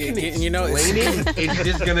 years. I can explain it. It's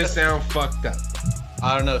just going to sound fucked up.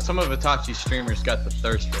 I don't know. Some of Itachi's streamers got the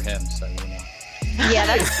thirst for him, so you know. Yeah,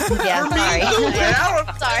 that's sorry. Sorry,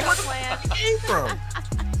 where it came from.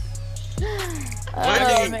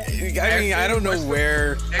 I mean, I don't know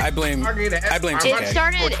where I blame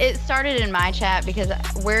TK. It started in my chat because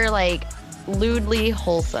we're like lewdly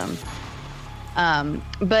wholesome.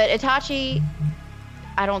 But Itachi,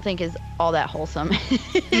 I don't think is all that wholesome.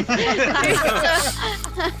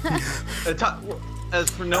 As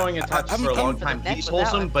for knowing Itachi for a long time, he's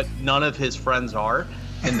wholesome, but none of his friends are,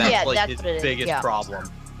 and that's his biggest problem.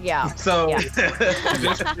 Yeah. So,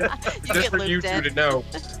 just for you two to know,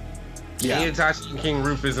 me and Itachi and King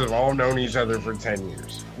Rufus have all known each other for 10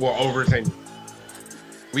 years. Well, over 10 years.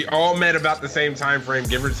 We all met about the same time frame,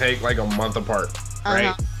 give or take like a month apart,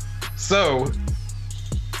 right? So,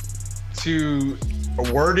 to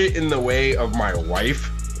word it in the way of my wife,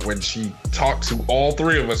 when she talked to all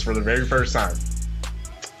three of us for the very first time,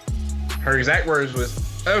 her exact words was,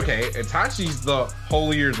 okay, Itachi's the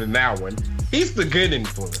holier than thou one. He's the good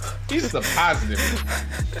influence. He's the positive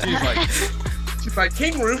She's like,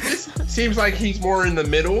 King Rufus seems like he's more in the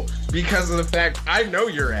middle because of the fact I know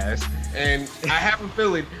your ass, and I have a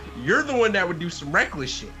feeling you're the one that would do some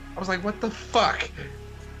reckless shit. I was like, what the fuck?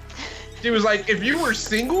 She was like, if you were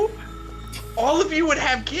single, all of you would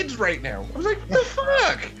have kids right now. I was like, what the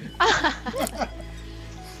fuck?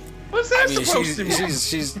 What's that supposed to mean?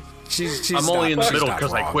 She's I'm only in the middle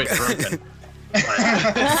because I quit drinking. No,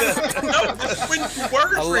 just when you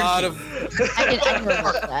were a lot of. I can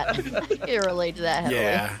relate to that. I can relate to that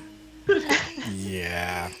heavily.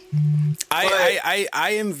 Yeah.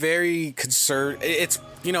 I am very concerned. It's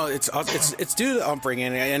due to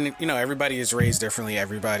upbringing, and everybody is raised differently.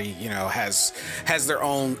 Everybody has their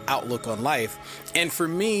own outlook on life. And for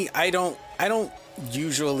me, I don't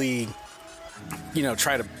usually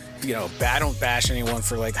try to I don't bash anyone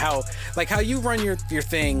for how you run your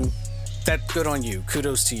thing. That's good on you.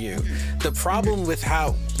 Kudos to you. The problem with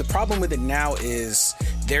it now is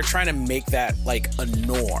they're trying to make that like a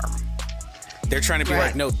norm. They're trying to be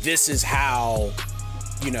like, no, this is how,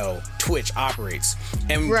 Twitch operates.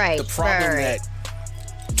 And the problem that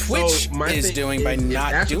Twitch is doing by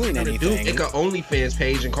not doing anything. Make an OnlyFans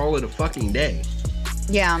page and call it a fucking day.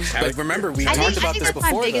 Yeah. But remember, we talked about this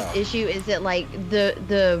before, my biggest issue is that like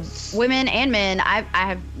the women and men, I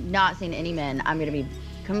have not seen any men. I'm going to be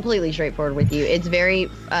completely straightforward with you. It's very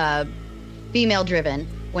female driven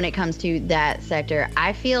when it comes to that sector.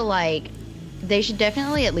 I feel like they should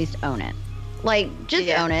definitely at least own it. Like, just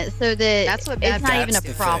own it so that it's not even a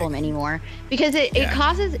problem anymore. Because it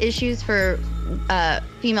causes issues for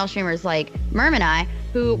female streamers like Merm and I,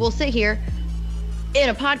 who will sit here in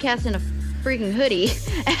a podcast in a freaking hoodie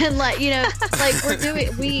and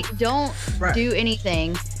we don't do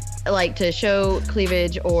anything like to show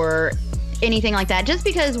cleavage or anything like that, just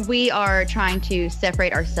because we are trying to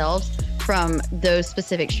separate ourselves from those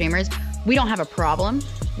specific streamers. We don't have a problem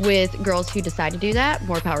with girls who decide to do that.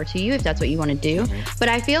 More power to you if that's what you want to do. But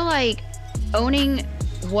I feel like owning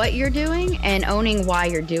what you're doing and owning why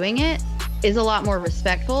you're doing it is a lot more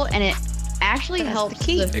respectful, and it actually helps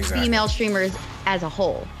the female streamers as a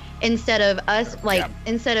whole. Instead of us,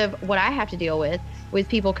 instead of what I have to deal with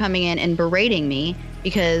people coming in and berating me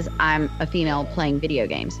because I'm a female playing video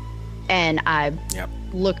games and I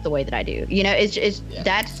look the way that I do.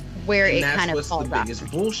 That's where it kind of falls That's what the out.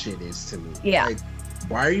 biggest bullshit is to me. Yeah. Like,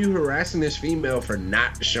 why are you harassing this female for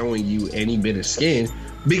not showing you any bit of skin?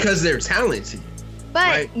 Because they're talented.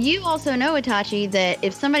 But you also know, Itachi, that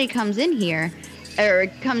if somebody comes in here or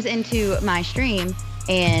comes into my stream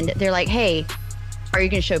and they're like, hey, are you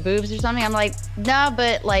going to show boobs or something? I'm like, no,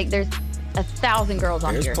 but like there's 1,000 girls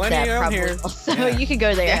on here. Plenty that probably here. So you could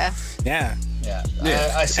go there. Yeah.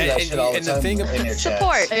 I see that shit all the time. In your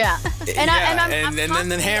Support, chats. And then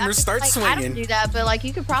the hammer starts swinging. I don't do that, but like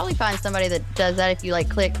you could probably find somebody that does that if you like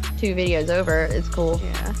click 2 videos over. It's cool.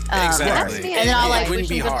 Yeah. Exactly. And then I'll like it wouldn't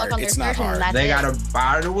be hard. It's not hard. They got a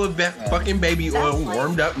bottle of fucking baby oil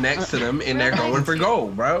warmed up next to them, and they're going for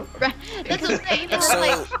gold, bro. Right. That's what I'm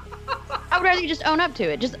saying. I would rather you just own up to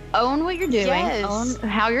it. Just own what you're doing. Yes. Own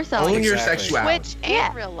how you're selling. Own your sexuality. Twitch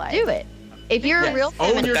and real life. Do it. If you're a real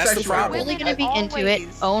own your that's sexuality. really going to be into it,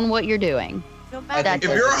 own what you're doing. No matter If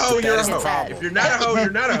you're a hoe, you're a hoe. problem. If you're not a hoe, you're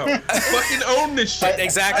not a hoe. Fucking own this shit.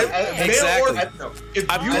 Exactly.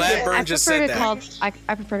 I'm glad Burn just said that.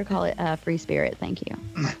 I prefer to call it free spirit. Thank you.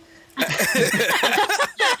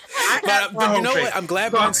 But you know what? I'm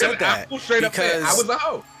glad Burn said that because I was a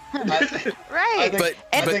hoe. Right. But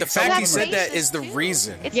the fact he said that is the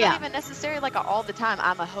reason. It's not even necessarily like all the time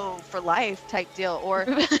I'm a hoe for life type deal, or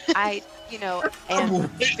I am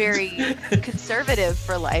very conservative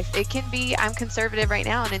for life. It can be I'm conservative right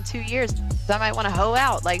now, and in 2 years I might want to hoe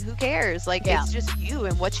out. Like, who cares? Like, it's just you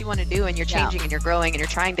and what you want to do, and you're changing and you're growing and you're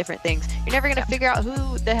trying different things. You're never gonna figure out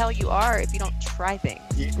who the hell you are if you don't try things.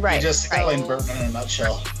 You just explained Burton in a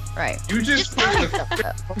nutshell. Right. You just put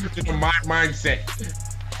the mindset.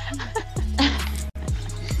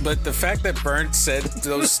 But the fact that Burnt said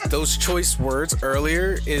those choice words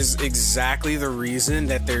earlier is exactly the reason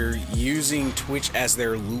that they're using Twitch as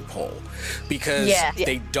their loophole, because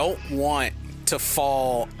they don't want to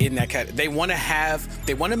fall in that category. They want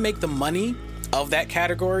to make the money of that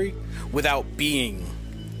category without being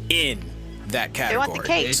in that category. They want the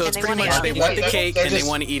cake, so it's pretty much they want the cake and they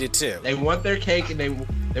want to eat it too. They want their cake and they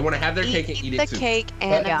want to have their cake and eat it too. The cake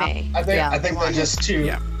and I think they're just too.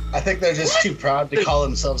 Yeah. I think they're just too proud to call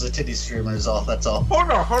themselves a titty streamer. That's all.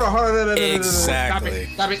 Hold on. Exactly.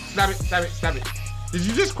 Stop it. Did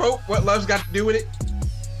you just quote what love's got to do with it?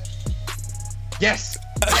 Yes.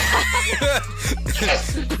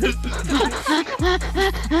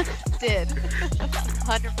 Did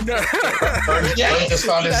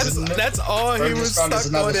 100%. That's all he was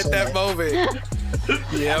stuck on at that moment.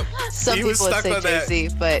 Yep. Some he people was stuck would on say that.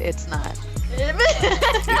 Jay-Z, but it's not.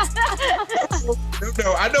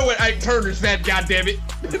 No, I know what Ike Turner said. Goddammit.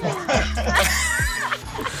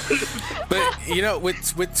 But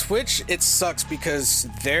with Twitch, it sucks because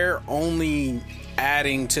they're only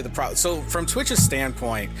adding to the problem. So from Twitch's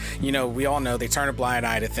standpoint, we all know they turn a blind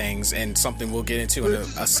eye to things, and something we'll get into in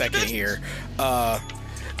a second here.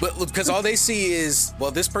 But because all they see is,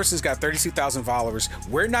 well, this person's got 32,000 followers.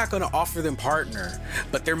 We're not going to offer them partner,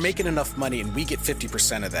 but they're making enough money and we get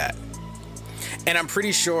 50% of that. And I'm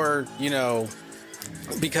pretty sure,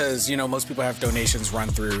 because, most people have donations run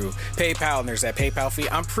through PayPal and there's that PayPal fee.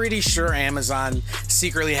 I'm pretty sure Amazon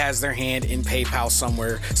secretly has their hand in PayPal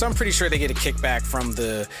somewhere. So I'm pretty sure they get a kickback from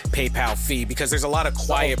the PayPal fee because there's a lot of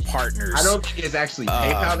quiet partners. I don't think it's actually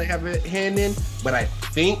PayPal they have a hand in, but I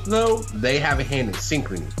think, though, they have a hand in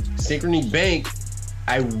Synchrony. Synchrony Bank,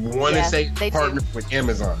 I want to say, partner with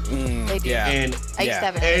Amazon. They do. Yeah. And I used to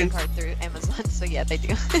have a credit card through Amazon, so yeah, they do.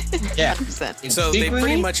 Yeah. 100%. So they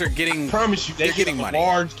pretty much are getting. I promise you, they're getting money. A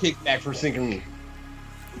large kickback from Synchrony.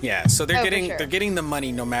 Yeah, so they're getting sure. they're getting the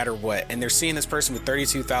money no matter what, and they're seeing this person with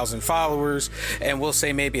 32,000 followers, and we'll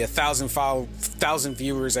say maybe 1,000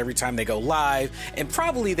 viewers every time they go live, and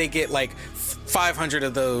probably they get like 500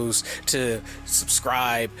 of those to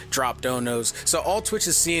subscribe, drop donos. So all Twitch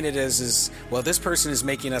is seeing it as is, well, this person is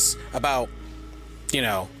making us about,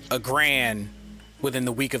 $1,000 within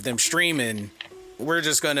the week of them streaming. We're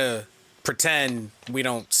just gonna pretend we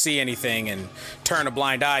don't see anything and turn a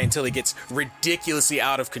blind eye until it gets ridiculously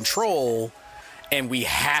out of control and we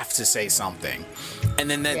have to say something.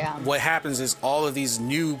 And then what happens is all of these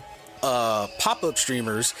new pop-up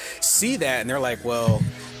streamers see that and they're like, well,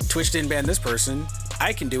 Twitch didn't ban this person,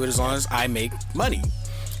 I can do it as long as I make money.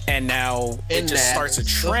 And now it just starts a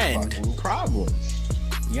trend. Problem.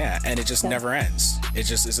 Yeah, and it just never ends. It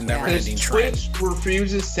just is a never-ending trend. Twitch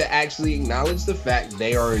refuses to actually acknowledge the fact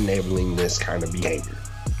they are enabling this kind of behavior,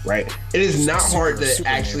 right? It is not hard to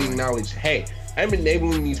actually acknowledge, hey, I'm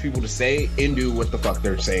enabling these people to say and do what the fuck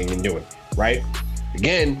they're saying and doing, right?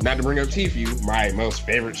 Again, not to bring up Tfue, my most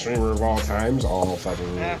favorite streamer of all times, all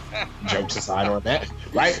fucking jokes aside on that,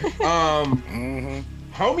 right?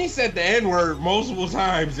 Homie said the N-word multiple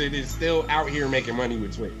times and is still out here making money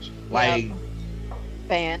with Twitch. Like...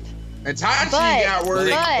 Banned. And Tachi got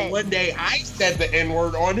worried one day I said the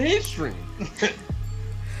N-word on his stream.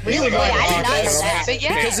 Really? I did not know that. But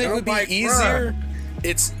yeah. Because it would be easier.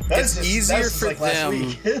 It's easier for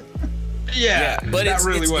them. Yeah, but it's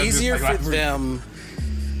easier for them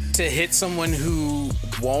to hit someone who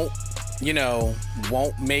won't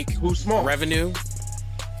make revenue.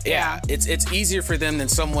 Yeah, it's easier for them than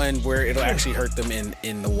someone where it'll actually hurt them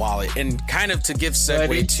in the wallet. And kind of to give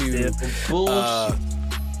segue to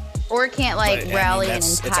or can't rally an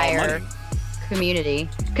entire community.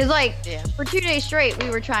 Because for 2 days straight we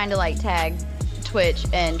were trying to tag Twitch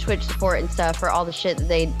and Twitch support and stuff for all the shit that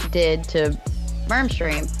they did to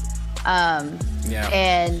Mermstream.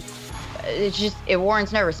 And it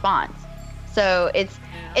warrants no response. So it's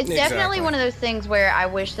definitely one of those things where I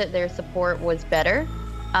wish that their support was better.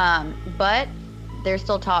 But they're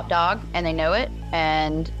still top dog and they know it,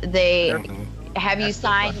 and they have you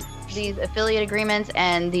sign these affiliate agreements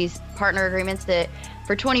and these partner agreements that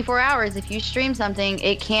for 24 hours, if you stream something,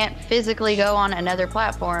 it can't physically go on another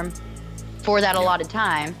platform for that allotted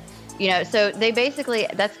time. So they basically,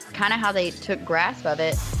 that's kind of how they took grasp of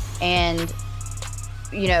it and,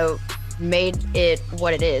 made it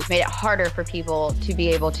what it is, made it harder for people to be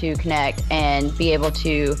able to connect and be able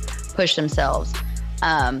to push themselves.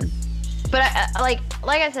 But like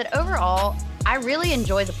I said, overall, I really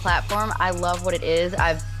enjoy the platform. I love what it is.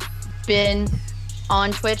 I've been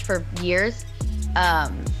on Twitch for years. I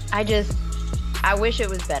wish it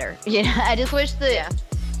was better. I just wish that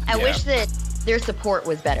I wish that their support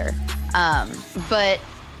was better. But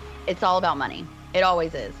it's all about money. It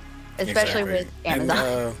always is, especially with Amazon.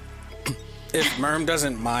 And, if Merm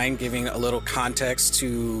doesn't mind giving a little context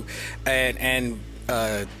to and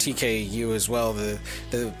TKU as well,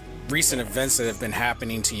 the recent events that have been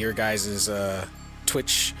happening to your guys'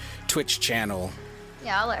 Twitch channel.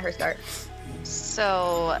 Yeah, I'll let her start.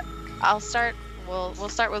 So I'll start. We'll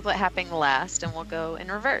start with what happened last, and we'll go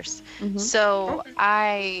in reverse. So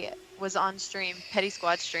I was on stream, Petty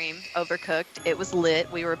Squad stream, Overcooked. It was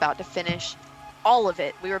lit. We were about to finish all of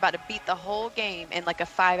it. We were about to beat the whole game in like a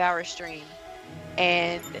 5-hour stream.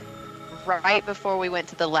 And right before we went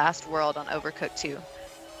to the last world on Overcooked 2,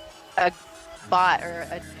 a bot or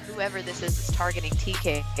whoever this is that's targeting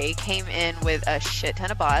TK came in with a shit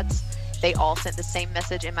ton of bots. They all sent the same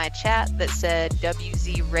message in my chat that said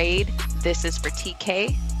WZ raid, this is for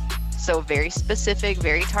TK. So very specific,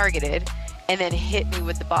 very targeted, and then hit me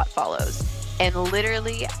with the bot follows. And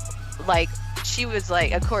literally, she was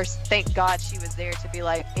like, of course, thank God she was there to be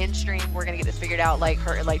like, in stream, we're gonna get this figured out.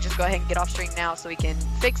 Just go ahead and get off stream now so we can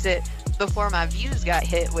fix it before my views got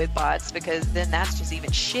hit with bots, because then that's just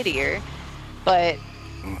even shittier. But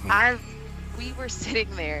we were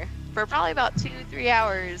sitting there for probably about 2-3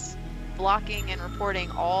 hours blocking and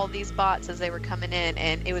reporting all these bots as they were coming in,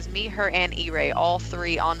 and it was me, her, and E-Ray, all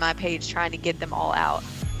three on my page trying to get them all out.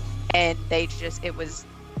 And it was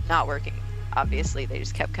not working. Obviously, they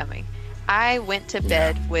just kept coming. I went to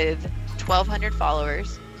bed with 1,200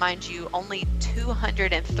 followers. Mind you, only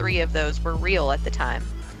 203 of those were real at the time.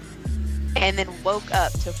 And then woke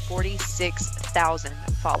up to 46,000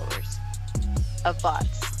 followers of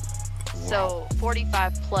bots. So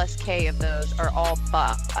 45 plus K of those are all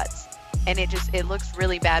bots. And it looks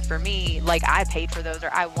really bad for me. Like, I paid for those,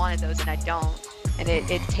 or I wanted those and I don't. And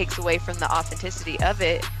it takes away from the authenticity of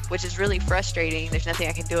it, which is really frustrating. There's nothing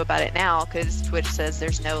I can do about it now because Twitch says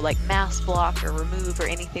there's no like mask block or remove or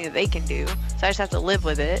anything that they can do. So I just have to live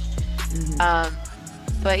with it.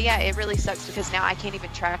 But yeah, it really sucks because now I can't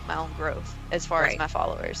even track my own growth as far as my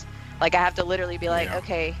followers. Like, I have to literally be like,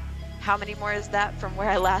 okay, how many more is that from where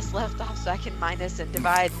I last left off, so I can minus and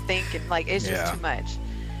divide and think, and like, it's just too much.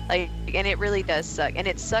 Like, and it really does suck. And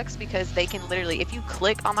it sucks because they can literally, if you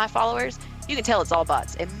click on my followers, you can tell it's all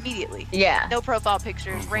bots immediately. Yeah. No profile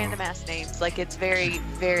pictures, random ass names. Like, it's very,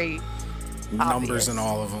 very numbers obvious. in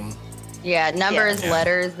all of them. Yeah, numbers,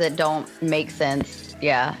 letters that don't make sense.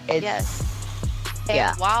 Yeah. Yes.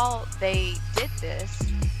 And while they did this,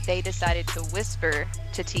 they decided to whisper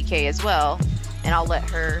to TK as well. And I'll let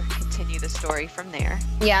her continue the story from there.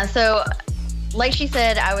 Yeah, so like she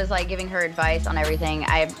said, I was like giving her advice on everything.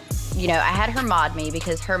 I had her mod me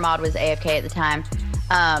because her mod was AFK at the time.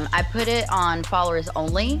 I put it on followers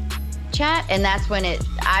only chat, and that's when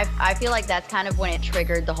I feel like that's kind of when it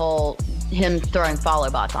triggered the whole him throwing follow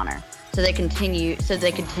bots on her. So they continue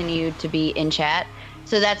to be in chat.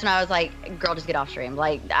 So that's when I was like, girl, just get off stream.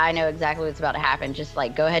 Like, I know exactly what's about to happen. Just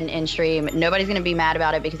like go ahead and end stream. Nobody's going to be mad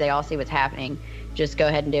about it because they all see what's happening. Just go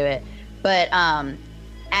ahead and do it. But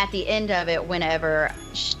at the end of it, whenever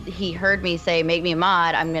he heard me say, make me a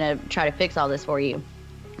mod, I'm going to try to fix all this for you.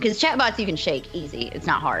 Because chatbots you can shake easy. It's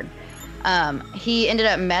not hard. He ended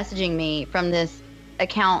up messaging me from this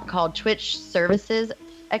account called Twitch Services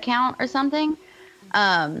account or something.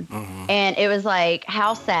 And it was like,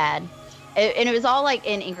 how sad. And it was all like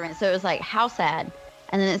in increments. So it was like, how sad.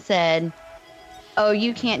 And then it said, oh,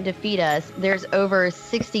 you can't defeat us. There's over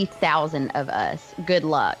 60,000 of us. Good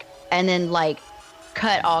luck. And then like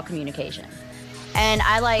cut all communication. And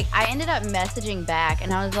I ended up messaging back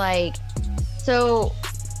and I was like, so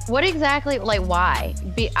what exactly, like why?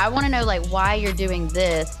 I want to know like why you're doing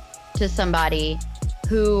this to somebody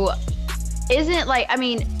who isn't like, I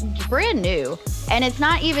mean, brand new. And it's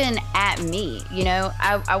not even at me, you know?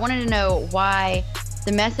 I wanted to know why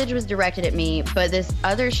the message was directed at me, but this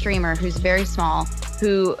other streamer who's very small,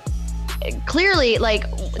 who clearly, like,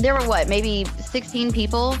 there were maybe 16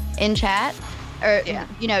 people in chat, or,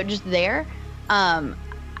 you know, just there.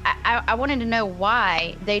 I wanted to know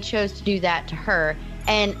why they chose to do that to her.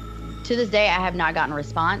 And to this day, I have not gotten a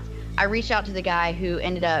response. I reached out to the guy who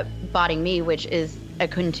ended up botting me, which is a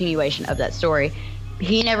continuation of that story.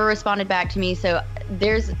 He never responded back to me, so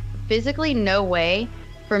there's physically no way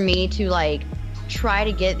for me to like try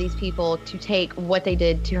to get these people to take what they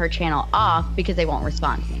did to her channel off because they won't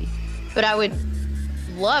respond to me. But I would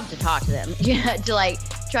love to talk to them, to like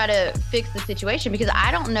try to fix the situation, because I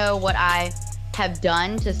don't know what I have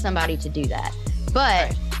done to somebody to do that.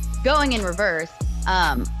 But going in reverse,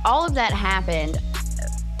 all of that happened.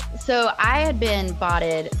 So I had been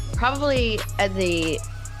botted probably at the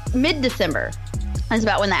mid-December. That's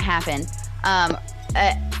about when that happened.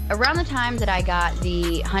 Around the time that I got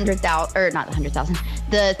the 100,000, or not the 100,000,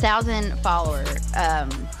 the 1,000 follower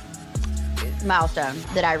milestone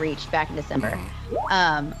that I reached back in December,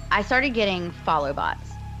 I started getting follow bots.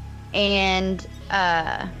 And,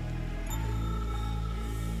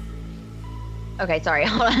 okay, sorry,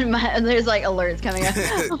 hold on. There's like alerts coming up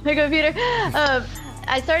on my computer.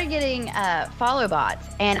 I started getting follow bots,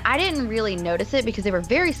 and I didn't really notice it because they were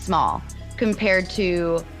very small compared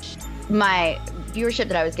to my viewership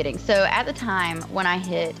that I was getting. So at the time when I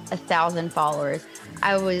hit 1,000 followers,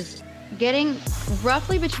 I was getting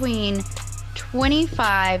roughly between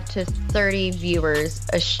 25 to 30 viewers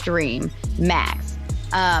a stream max.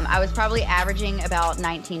 I was probably averaging about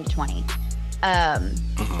 19 to 20.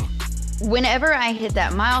 Whenever I hit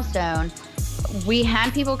that milestone, we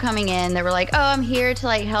had people coming in that were like, oh, I'm here to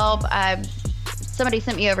like help. Somebody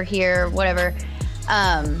sent me over here, whatever.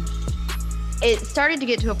 It started to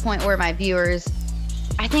get to a point where my viewers,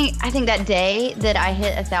 I think that day that I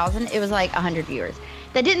hit 1,000, it was like 100 viewers.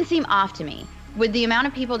 That didn't seem off to me. With the amount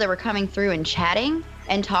of people that were coming through and chatting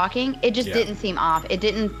and talking, it just didn't seem off. It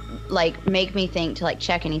didn't like make me think to like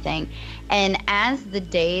check anything. And as the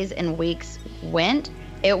days and weeks went,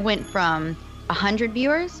 it went from 100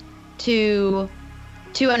 viewers to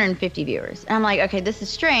 250 viewers. And I'm like, okay, this is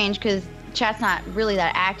strange because chat's not really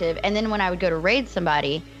that active. And then when I would go to raid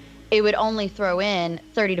somebody, it would only throw in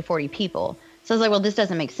 30 to 40 people. So I was like, well, this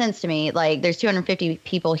doesn't make sense to me. Like, there's 250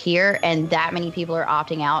 people here, and that many people are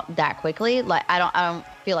opting out that quickly. Like, I don't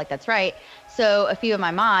feel like that's right. So a few of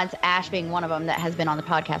my mods, Ash being one of them that has been on the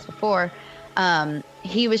podcast before,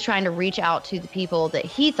 he was trying to reach out to the people that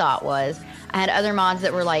he thought was. I had other mods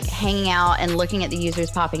that were like hanging out and looking at the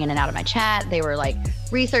users popping in and out of my chat. They were like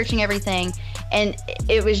researching everything, and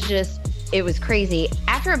it was crazy.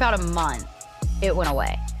 After about a month, it went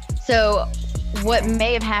away. So what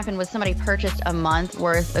may have happened was somebody purchased a month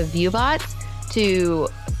worth of view bots to,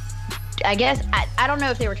 I guess, I don't know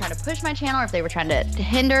if they were trying to push my channel or if they were trying to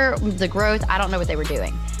hinder the growth. I don't know what they were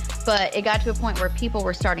doing. But it got to a point where people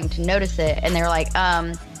were starting to notice it, and they were like,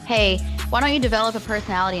 hey, why don't you develop a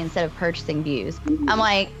personality instead of purchasing views? I'm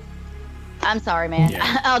like, I'm sorry, man.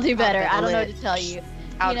 Yeah. I'll do better. I don't know what to tell you.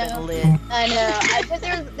 I know. But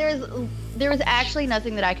there was actually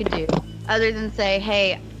nothing that I could do other than say,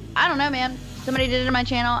 hey, I don't know, man. Somebody did it on my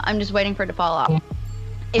channel. I'm just waiting for it to fall off.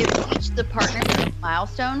 It reached the partnership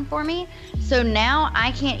milestone for me. So now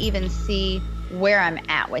I can't even see where I'm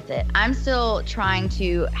at with it. I'm still trying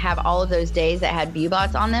to have all of those days that had view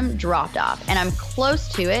bots on them dropped off, and I'm close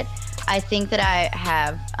to it. I think that I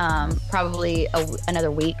have probably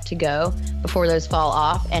another week to go before those fall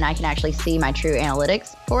off, and I can actually see my true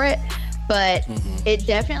analytics for it. But it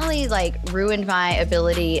definitely like ruined my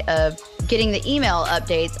ability of getting the email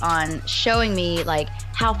updates on showing me like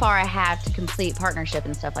how far I have to complete partnership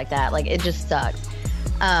and stuff like that. Like, it just sucks.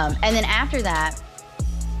 And then after that,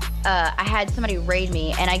 I had somebody raid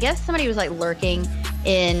me, and I guess somebody was like lurking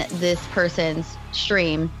in this person's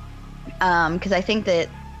stream, because I think that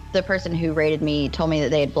the person who raided me told me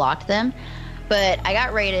that they had blocked them. But I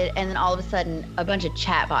got raided, and then all of a sudden a bunch of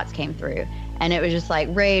chat bots came through, and it was just like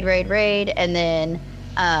raid, and then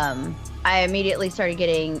I immediately started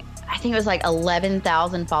getting, I think it was like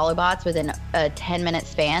 11,000 follow bots within a 10-minute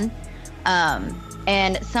span,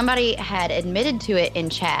 and somebody had admitted to it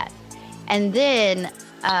in chat, and then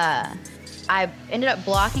I ended up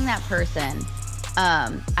blocking that person.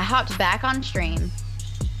 I hopped back on stream,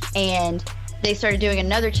 and they started doing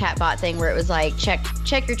another chatbot thing where it was like, check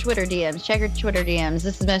your Twitter DMs, check your Twitter DMs.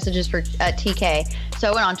 This is messages for TK.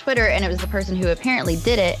 So I went on Twitter, and it was the person who apparently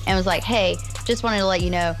did it and was like, hey, just wanted to let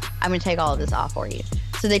you know I'm going to take all of this off for you.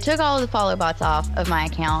 So they took all of the follow bots off of my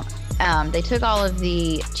account. They took all of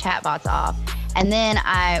the chat bots off. And then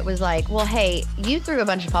I was like, well, hey, you threw a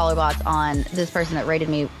bunch of follow bots on this person that rated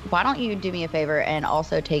me. Why don't you do me a favor and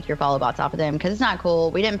also take your follow bots off of them? Because it's not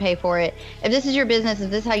cool. We didn't pay for it. If this is your business, if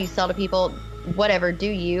this is how you sell to people, whatever, do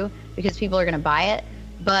you, because people are going to buy it.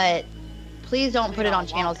 But please don't put it on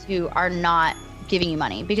channels who are not giving you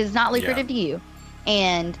money, because it's not lucrative to you,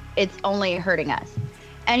 and it's only hurting us.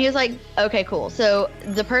 And he was like, okay, cool. So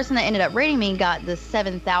the person that ended up rating me got the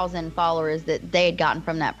 7,000 followers that they had gotten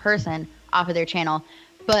from that person off of their channel,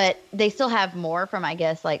 but they still have more from, I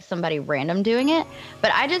guess, like somebody random doing it.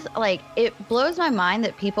 But I just like, it blows my mind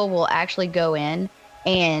that people will actually go in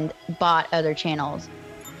and bot other channels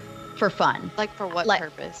for fun. Like, for what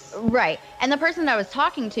purpose? Right. And the person that I was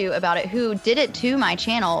talking to about it, who did it to my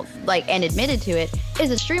channel, like, and admitted to it,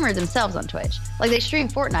 is a streamer themselves on Twitch. Like, they stream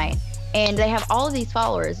Fortnite, and they have all of these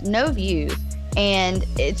followers, no views, and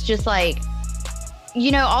it's just like, you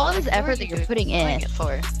know, all of this effort that you're putting in.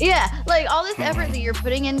 Yeah, like all this effort that you're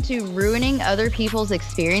putting into ruining other people's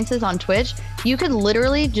experiences on Twitch, you could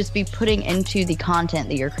literally just be putting into the content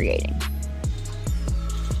that you're creating.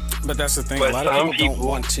 But that's the thing. A lot of people don't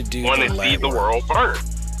want to do want to see the world burn.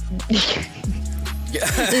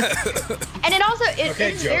 And it also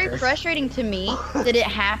it's very frustrating to me that it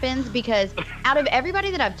happens, because out of everybody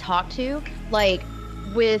that I've talked to, like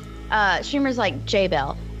with streamers like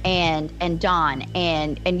J-Bell and Don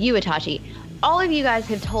and you, Itachi, all of you guys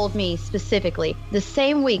have told me specifically the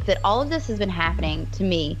same week that all of this has been happening to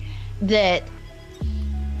me, that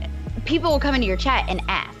people will come into your chat and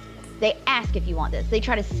ask. They ask if you want this. They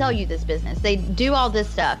try to sell you this business. They do all this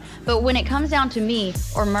stuff. But when it comes down to me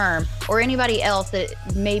or Merm or anybody else that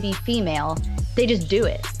may be female, they just do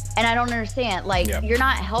it. And I don't understand. Like, you're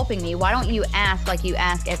not helping me. Why don't you ask like you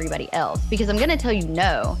ask everybody else? Because I'm going to tell you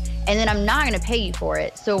no, and then I'm not going to pay you for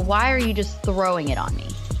it. So why are you just throwing it on me?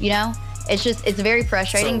 You know? It's very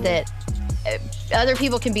frustrating that other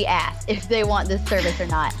people can be asked if they want this service or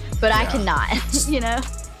not, but I cannot, you know?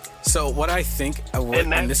 So what I think,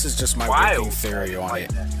 and this is just my working theory on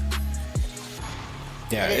it.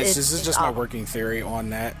 Yeah, this is just my working theory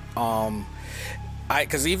on that.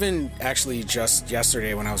 Because even actually just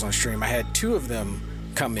yesterday when I was on stream, I had two of them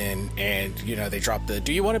come in and, you know, they drop the,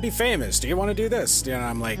 do you want to be famous? Do you want to do this? You know,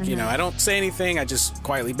 I'm like, you know, I don't say anything. I just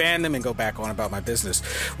quietly ban them and go back on about my business.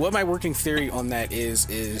 What my working theory on that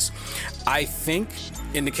is I think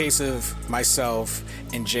in the case of myself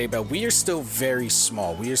and J-Bell, we are still very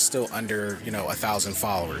small. We are still under, you know, 1,000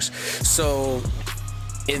 followers. So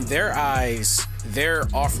in their eyes, they're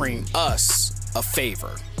offering us a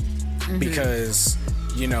favor because,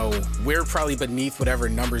 you know, we're probably beneath whatever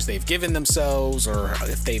numbers they've given themselves or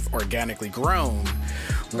if they've organically grown.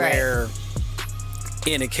 Where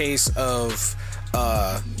in a case of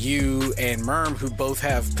you and Merm, who both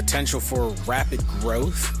have potential for rapid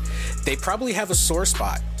growth, they probably have a sore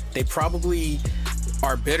spot. They probably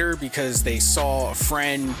are bitter because they saw a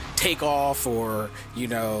friend take off, or, you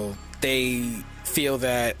know, they feel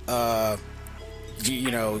that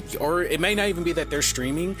you know, or it may not even be that they're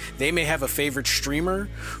streaming. They may have a favorite streamer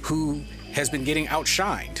who has been getting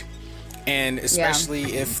outshined. And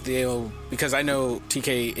especially if they'll, because I know,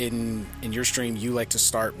 TK, in your stream, you like to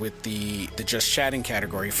start with the just chatting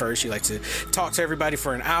category first. You like to talk to everybody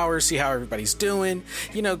for an hour, see how everybody's doing,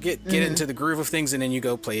 you know, get into the groove of things, and then you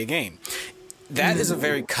go play a game. That is a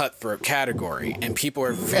very cutthroat category, and people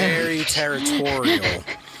are very territorial.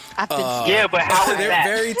 Yeah, but how is they're that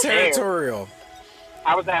very territorial.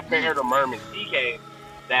 How is that fair to Merm and TK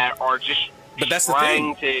that are just but that's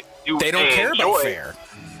trying the thing. to do they don't care enjoy? about fair.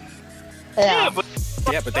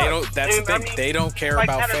 But they don't. That's the thing. They don't care like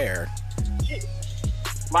about that fair.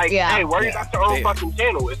 Like, hey, worry about your own fucking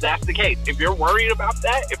channel. If that's the case, if you're worried about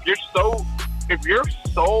that, if your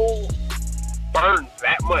soul burns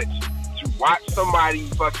that much to watch somebody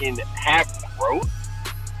fucking have growth,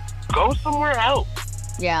 go somewhere else.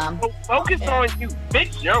 Yeah. So focus on you.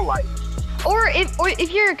 Fix your life. Or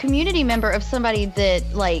if you're a community member of somebody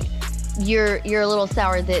that, like, you're a little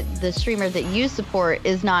sour that the streamer that you support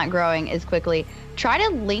is not growing as quickly, try to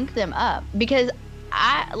link them up. Because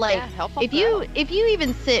if you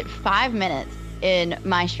even sit 5 minutes in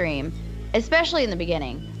my stream, especially in the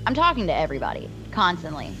beginning, I'm talking to everybody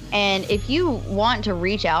constantly. And if you want to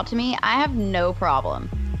reach out to me, I have no problem,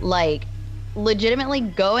 like, legitimately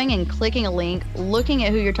going and clicking a link, looking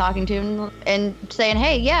at who you're talking to, and saying,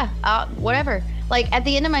 hey, whatever. Like, at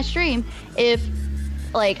the end of my stream, if,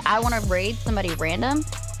 like, I want to raid somebody random,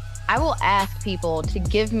 I will ask people to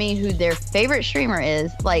give me who their favorite streamer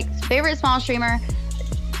is, like, favorite small streamer,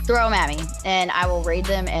 throw them at me, and I will raid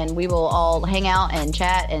them, and we will all hang out and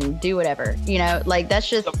chat and do whatever. You know, like, that's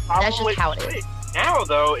just how it is. Now,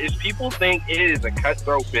 though, is people think it is a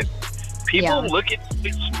cutthroat business. People look at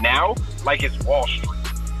Twitch now like it's Wall Street.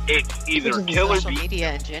 It's either killer social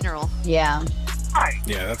media in general. Yeah. Right.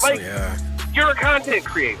 Yeah, that's like, you're a content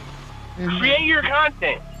creator. Create your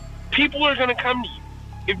content. People are gonna come to you.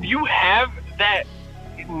 If you have that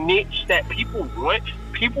niche that people want,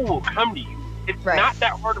 people will come to you. It's not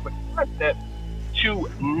that hard of a concept to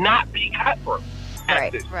not be cutthroat.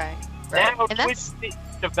 Right. Now Twitch is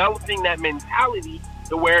developing that mentality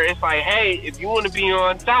to where it's like, hey, if you want to be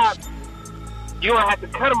on top, you don't have to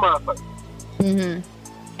cut a motherfucker.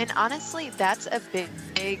 And honestly, that's a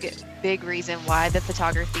big reason why the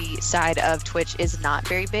photography side of Twitch is not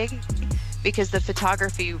very big, because the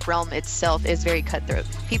photography realm itself is very cutthroat.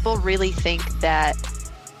 People really think that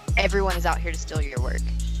everyone is out here to steal your work.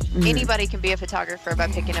 Anybody can be a photographer by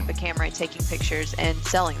picking up a camera and taking pictures and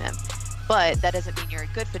selling them, but that doesn't mean you're a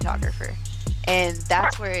good photographer. And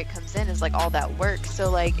that's where it comes in, is like all that work. So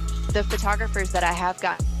like the photographers that I have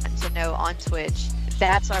gotten to know on Twitch,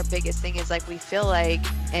 that's our biggest thing, is like we feel like,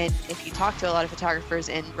 and if you talk to a lot of photographers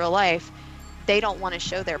in real life, they don't want to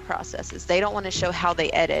show their processes. They don't want to show how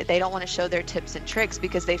they edit. They don't want to show their tips and tricks,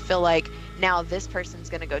 because they feel like now this person's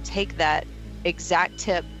going to go take that exact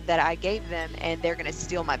tip that I gave them and they're going to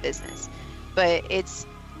steal my business. But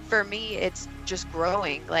for me, it's just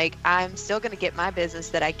growing. Like, I'm still going to get my business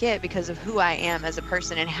that I get because of who I am as a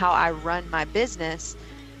person and how I run my business,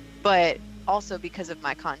 but also because of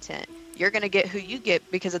my content. You're going to get who you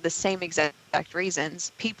get because of the same exact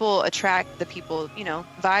reasons. People attract the people, you know,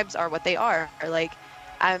 vibes are what they are. Or like,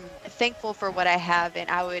 I'm thankful for what I have, and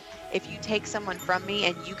if you take someone from me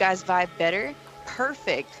and you guys vibe better,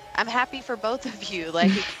 perfect. I'm happy for both of you.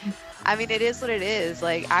 Like, I mean, it is what it is.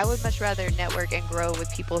 Like, I would much rather network and grow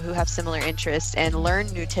with people who have similar interests and learn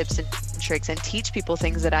new tips and tricks and teach people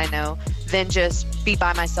things that I know than just be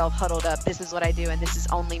by myself, huddled up. This is what I do, and this is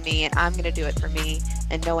only me, and I'm going to do it for me,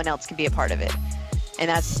 and no one else can be a part of it. And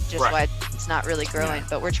that's just why it's not really growing,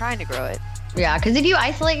 but we're trying to grow it. Yeah, because if you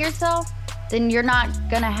isolate yourself, then you're not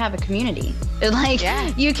going to have a community. Like,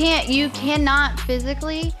 you cannot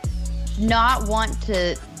physically not want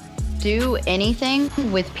to do anything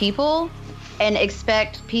with people and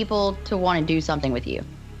expect people to want to do something with you.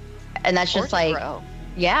 And that's just like,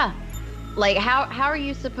 yeah. Like, how are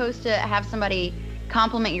you supposed to have somebody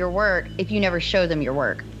compliment your work if you never show them your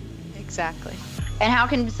work? Exactly. And how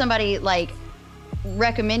can somebody, like,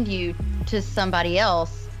 recommend you to somebody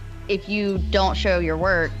else if you don't show your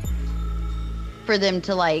work for them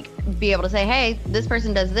to, like, be able to say, hey, this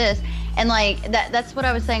person does this. And, like, that's what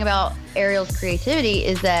I was saying about Ariel's creativity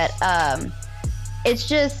is that it's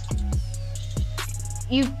just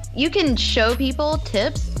you can show people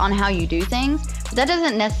tips on how you do things, but that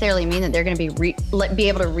doesn't necessarily mean that they're going to be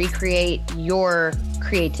able to recreate your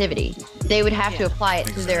creativity. They would have to apply it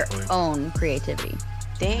to their own creativity.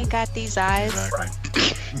 They ain't got these eyes.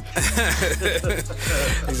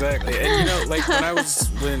 Exactly. And you know, like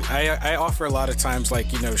when I offer a lot of times,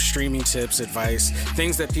 like, you know, streaming tips, advice,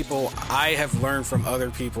 things that I have learned from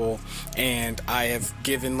other people, and I have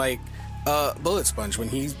given, like, Bullet Sponge, when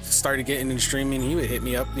he started getting into streaming, he would hit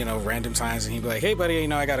me up, you know, random times, and he'd be like, hey buddy, you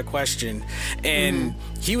know, I got a question, and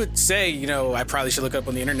he would say, you know, I probably should look up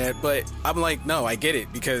on the internet, but I'm like, no, I get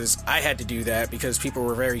it, because I had to do that because people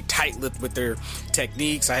were very tight-lipped with their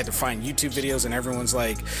techniques. I had to find YouTube videos, and everyone's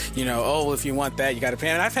like, you know, oh, if you want that, you got to pay.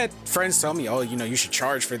 And I've had friends tell me, oh, you know, you should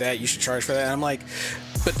charge for that, and I'm like,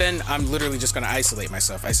 but then I'm literally just going to isolate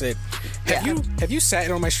myself. I said, have you sat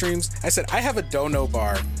in on my streams? I said, I have a dono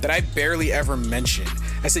bar that I barely ever mention.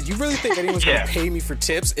 I said, you really think anyone's going to pay me for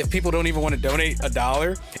tips if people don't even want to donate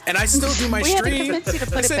 $1? And I still do my stream. I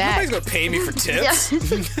said, nobody's going to pay me for tips.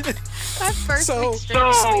 Our first week stream,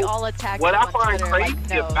 we all attacked what him I on find Twitter, crazy like,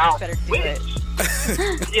 no, about better do Twitch,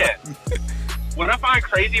 what I find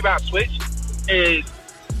crazy about Twitch is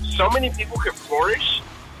so many people could flourish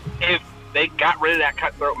if they got rid of that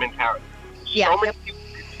cutthroat mentality. So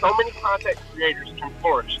many content creators can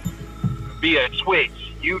flourish via Twitch,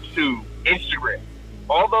 YouTube, Instagram,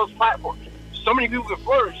 all those platforms. So many people can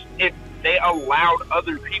flourish if they allowed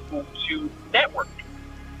other people to network.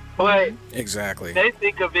 But exactly, they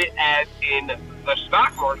think of it as in the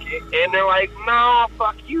stock market, and they're like, nah,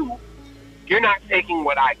 fuck you. You're not taking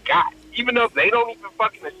what I got. Even though they don't even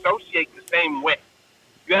fucking associate the same way.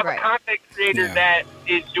 You have a content creator that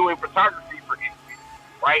is doing photography, for instance,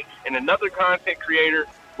 right? And another content creator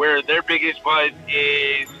where their biggest buzz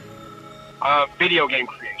is video game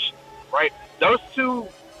creation, right? Those two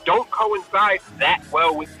don't coincide that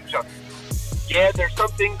well with each other. Yeah, there's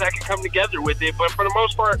some things that can come together with it, but for the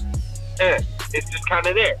most part, it's just kind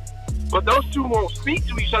of there. But those two won't speak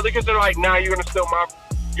to each other because they're like, nah, you're gonna steal my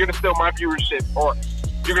viewership, or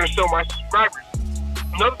you're gonna steal my subscribers.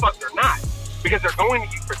 No, the fuck they're not, because they're going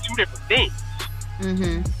to you for two different things.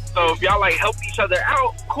 Mm-hmm. So if y'all like help each other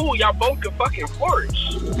out, cool, y'all both can fucking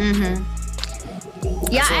flourish. Mm-hmm.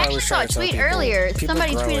 Yeah, I actually saw a tweet earlier.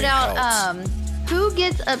 Somebody tweeted out, who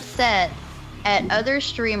gets upset at other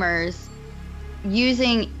streamers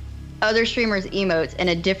using other streamers' emotes in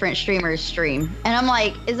a different streamer's stream? And I'm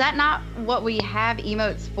like, is that not what we have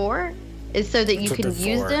emotes for? Is so that you can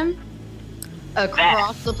use them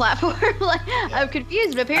across the platform? Like, I'm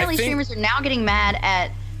confused, but apparently streamers are now getting mad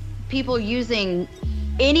at people using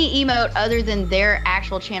any emote other than their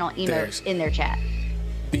actual channel emote in their chat.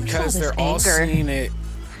 Because they're all seeing it.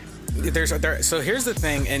 So here's the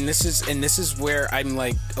thing, and this is where I'm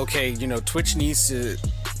like, okay, you know, Twitch needs to,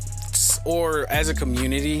 or as a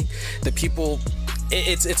community, the people,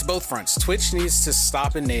 it's both fronts. Twitch needs to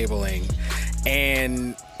stop enabling,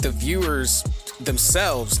 and the viewers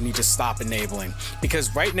themselves need to stop enabling,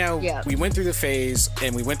 because right now we went through the phase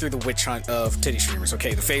and we went through the witch hunt of titty streamers.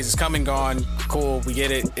 Okay, the phase is come and gone, cool, we get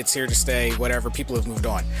it, it's here to stay, whatever, people have moved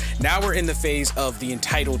on. Now we're in the phase of the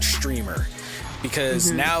entitled streamer, because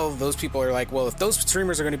now those people are like, well, if those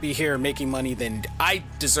streamers are going to be here making money, then I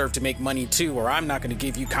deserve to make money too, or I'm not going to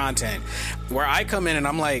give you content. Where I come in and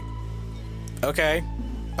I'm like, okay,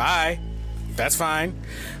 bye, that's fine.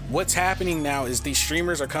 What's happening now is these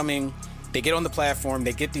streamers are coming, they get on the platform,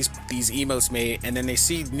 they get these emotes made, and then they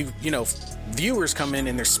see new, you know, viewers come in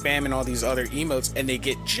and they're spamming all these other emotes, and they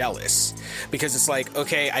get jealous, because it's like,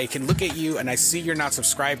 okay, I can look at you and I see you're not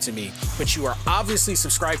subscribed to me, but you are obviously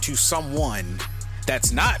subscribed to someone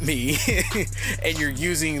that's not me, and you're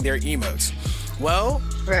using their emotes. Well,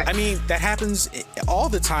 I mean, that happens all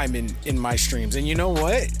the time in my streams, and you know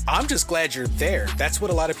what? I'm just glad you're there. That's what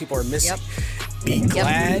a lot of people are missing. Be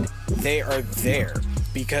glad they are there,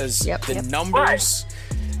 because the numbers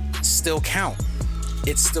still count.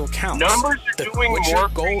 It still counts. Numbers are doing what more. Your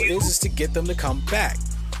goal is to get them to come back.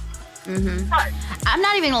 I'm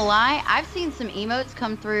not even gonna lie. I've seen some emotes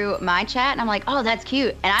come through my chat, and I'm like, oh, that's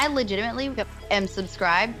cute. And I legitimately am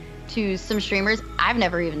subscribed to some streamers I've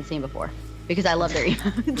never even seen before, because I love their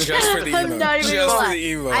emotes. Just for the I'm emote. not even Just gonna for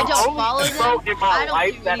the lie. emote. I don't only follow them. emote in I my don't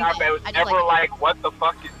life do that I anything. was I just ever like, what the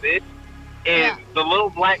fuck is this? Is the little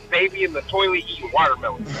black baby in the toilet eating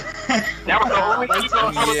watermelon. That was the only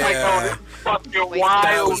emote I was like, oh, this is fucking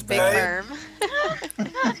wild, man.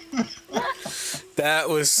 That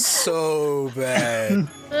was so bad.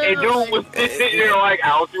 Hey, dude was sitting there like, I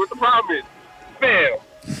don't see what the problem is. Man.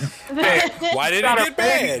 Why did it got get a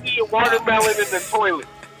baby bad? eating watermelon in the toilet.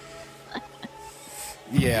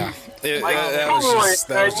 Yeah. Like, That come was on, just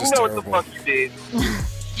man, you know terrible. what the fuck you did.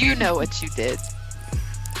 You know what you did.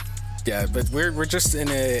 Yeah, but we're just in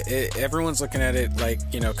everyone's looking at it like,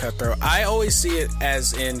 you know, cutthroat. I always see it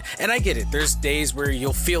as in, and I get it. There's days where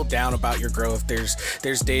you'll feel down about your growth.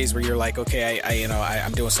 There's days where you're like, okay,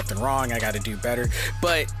 I'm doing something wrong. I got to do better.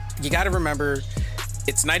 But you got to remember,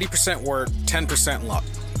 it's 90% work, 10% luck.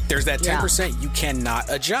 There's that 10% you cannot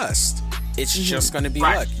adjust. It's just going to be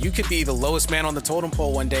luck. You could be the lowest man on the totem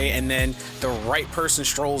pole one day, and then the right person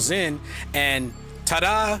strolls in, and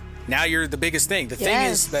ta-da! Now you're the biggest thing. The thing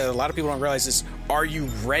is that a lot of people don't realize is, are you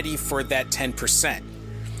ready for that 10%?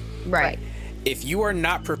 Right. If you are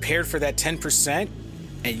not prepared for that 10%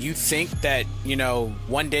 and you think that, you know,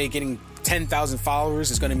 one day getting 10,000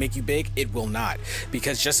 followers is going to make you big, it will not.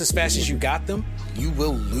 Because just as fast as you got them, you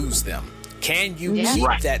will lose them. Can you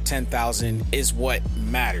keep that 10,000 is what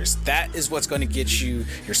matters. That is what's going to get you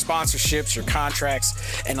your sponsorships, your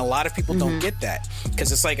contracts. And a lot of people don't get that.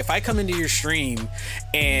 Because it's like, if I come into your stream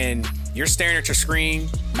and you're staring at your screen,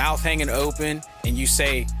 mouth hanging open, and you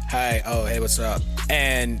say, hi, oh, hey, what's up?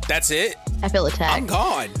 And that's it. I feel attacked. I'm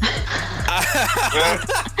gone.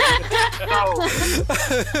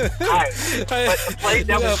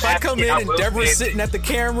 If I come in and Deborah's sitting at the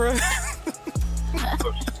camera,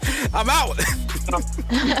 I'm out.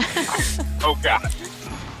 Oh God.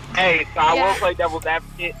 Hey, so I will play devil's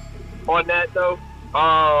advocate on that though.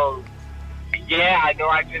 Yeah, I know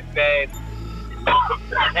I just said,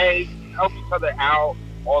 hey, help each other out,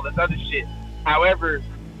 all this other shit. However,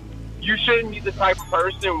 you shouldn't be the type of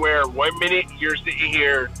person where 1 minute you're sitting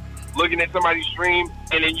here looking at somebody's stream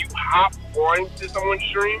and then you hop onto someone's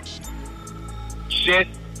stream just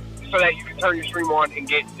so that you can turn your stream on and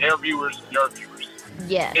get their viewers, your viewers.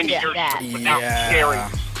 Yeah, that. Without caring.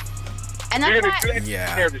 And that's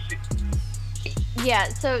why,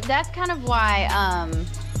 so that's kind of why,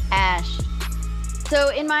 Ash. So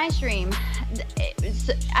in my stream,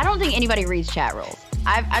 I don't think anybody reads chat rules.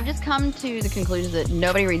 I've just come to the conclusion that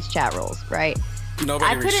nobody reads chat rules, right?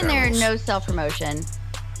 Nobody I put in there no self-promotion.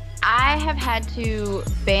 I have had to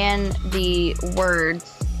ban the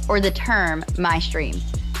words or the term my stream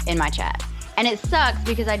in my chat. And it sucks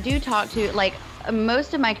because I do talk to, like,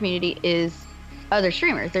 most of my community is other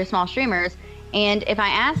streamers. They're small streamers. And if I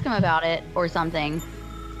ask them about it or something,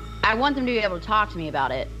 I want them to be able to talk to me about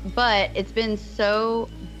it. But it's been so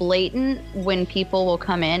blatant when people will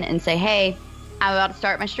come in and say, hey, I'm about to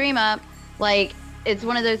start my stream up. Like, it's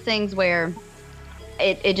one of those things where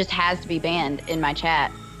it just has to be banned in my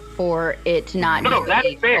chat for it to not be a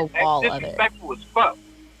wall of it. That's disrespectful as fuck.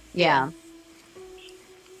 Yeah.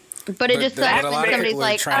 But it just sucks when somebody's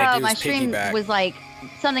like, oh, my stream was like,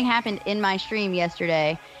 something happened in my stream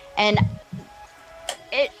yesterday. And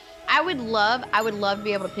I would love to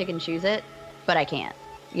be able to pick and choose it, but I can't,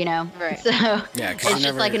 you know? Right. So yeah, it's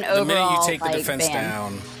just like an overall, the minute you take the like, defense ban.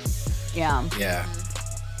 down. Yeah. Yeah.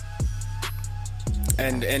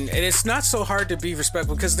 And it's not so hard to be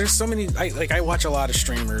respectful because there's so many. I watch a lot of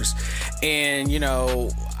streamers, and you know,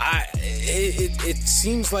 it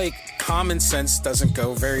seems like common sense doesn't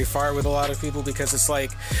go very far with a lot of people because it's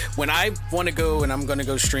like when I want to go and I'm going to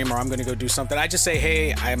go stream or I'm going to go do something, I just say,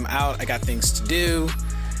 hey, I'm out, I got things to do,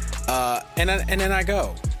 and then I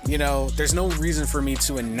go. You know, there's no reason for me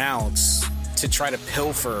to announce to try to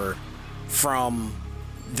pilfer from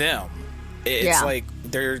them. It's like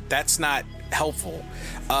that's not helpful.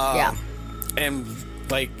 And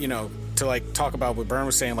like, you know, to like talk about what Bern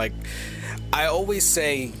was saying, like I always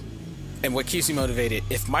say, and what keeps me motivated,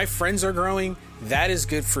 if my friends are growing, that is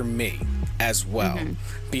good for me as well.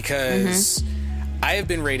 Because I have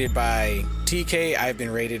been rated by TK, I've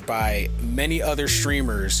been rated by many other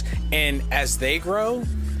streamers, and as they grow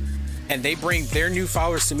and they bring their new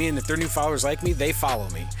followers to me, and if their new followers like me, they follow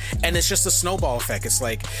me. And it's just a snowball effect. It's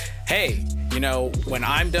like, hey, you know, when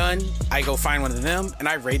I'm done, I go find one of them and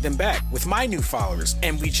I raid them back with my new followers.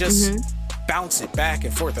 And we just bounce it back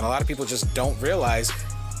and forth. And a lot of people just don't realize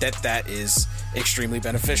that that is extremely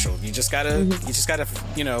beneficial. You just gotta,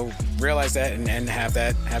 you know, realize that and have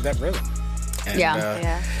that rhythm.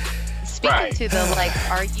 And, Speaking to the, like,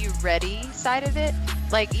 are you ready side of it?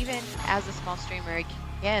 Like, even as a small streamer,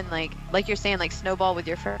 again, like you're saying, like snowball with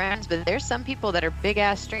your friends, but there's some people that are big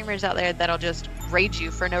ass streamers out there that'll just rage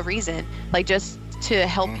you for no reason, like just to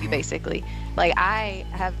help you basically. Like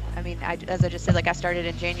as I just said, like I started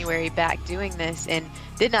in January back doing this and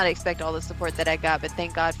did not expect all the support that I got, but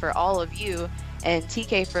thank God for all of you and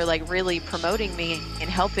TK for like really promoting me and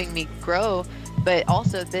helping me grow. But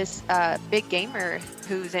also this big gamer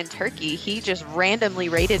who's in Turkey, he just randomly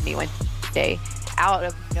raided me one day out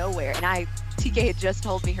of nowhere. And TK had just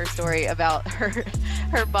told me her story about her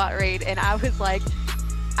bot raid. And I was like,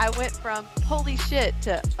 I went from holy shit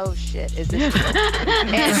to oh shit, is this real?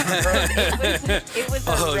 And it was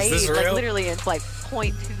a raid, like literally in like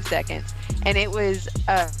 0.2 seconds. And it was,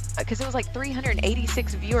 because it was like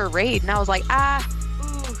 386 viewer raid. And I was like,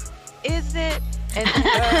 is it? And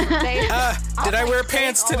did I wear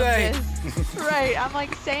pants today? Right, I'm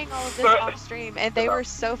like saying all of this off stream, and they were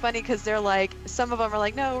so funny because they're like, some of them are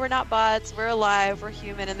like, no, we're not bots, we're alive, we're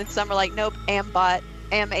human, and then some are like, nope, am bot,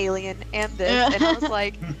 am alien, am this, and I was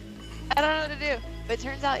like, I don't know what to do. But it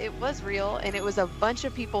turns out it was real, and it was a bunch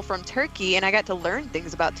of people from Turkey, and I got to learn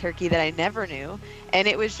things about Turkey that I never knew, and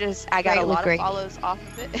it was just, I got a lot of follows off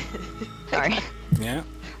of it. Sorry. Yeah.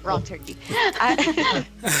 Wrong turkey.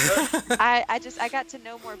 I got to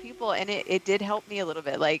know more people, and it did help me a little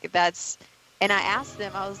bit. Like and I asked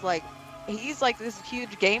them, I was like, he's like this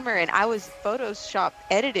huge gamer, and I was Photoshop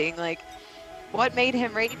editing, like what made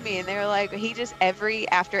him raid me? And they were like, he just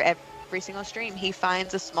after every single stream, he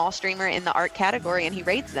finds a small streamer in the art category and he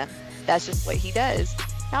raids them. That's just what he does.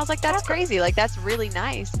 And I was like, that's crazy. Like that's really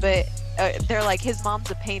nice. But they're like, his mom's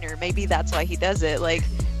a painter. Maybe that's why he does it. Like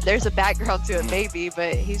there's a background to it maybe,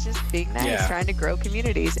 but he's just being nice, trying to grow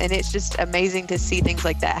communities. And it's just amazing to see things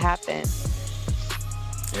like that happen.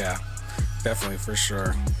 Yeah, definitely, for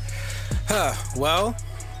sure. Well,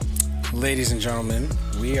 ladies and gentlemen,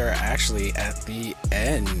 we are actually at the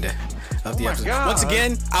end of the episode. God. Once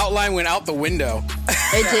again, outline went out the window.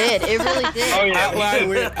 It did. It really did. Oh, yeah. Outline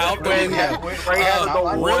went out the window.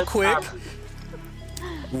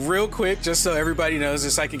 Real quick, just so everybody knows,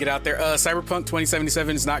 just so I can get out there. Cyberpunk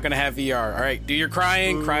 2077 is not going to have VR. All right, do your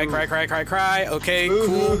crying, cry. Okay,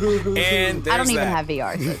 cool. And I don't even have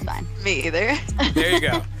VR, so it's fine. Me either. There you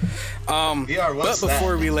go. VR, but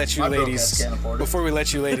before we let you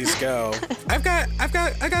ladies go, I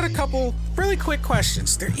got a couple really quick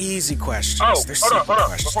questions. They're easy questions. They're hold on.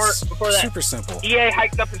 questions. Before that, super simple. EA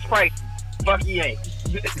hiked up his price. Fuck EA.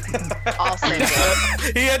 Awesome.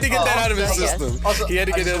 He had to get that out of his system. Also, he had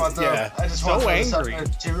to get it. I just want to throw this out there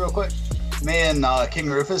too real quick. Me and King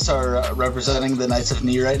Rufus are representing the Knights of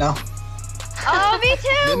Knee right now. Oh, me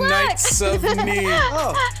too. The Knights of Knee.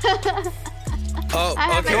 Oh,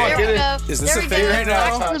 okay. There we go. Is this there a thing right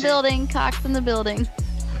now? Cox in the building.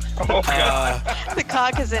 Oh, God. The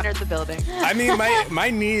cock has entered the building. I mean, my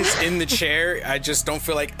knee is in the chair. I just don't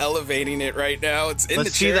feel like elevating it right now. It's in the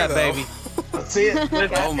chair, that, though. baby. Let's see it.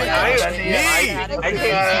 Oh my God.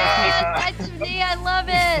 I love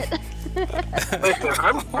it. Listen,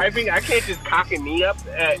 I'm driving. I can't just cock a knee up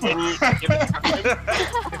at any given time.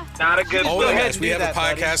 It's not a good Oh, look. yes, we have a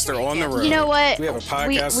podcaster on the road. You know what? We have a podcaster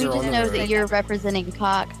we on just the know road. that you're representing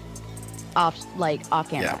cock off camera.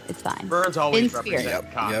 Yeah. It's fine. Burns always In spirit.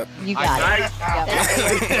 represents cock. Yep. You got it.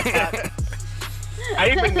 I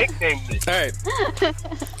even nicknamed it. All right.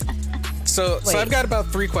 So I've got about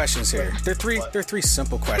 3 questions here. They're three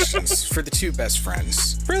simple questions for the two best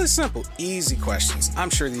friends. Really simple, easy questions. I'm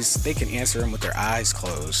sure they can answer them with their eyes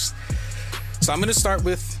closed. So I'm going to start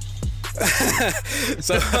with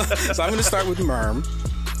so I'm going to start with Merm.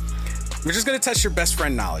 We're just going to test your best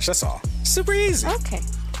friend knowledge. That's all. Super easy. Okay.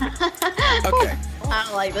 Okay. I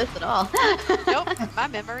don't like this at all. Nope. My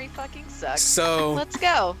memory fucking sucks. So let's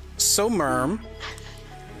go. So Merm,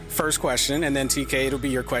 first question, and then TK, it'll be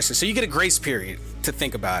your question. So you get a grace period to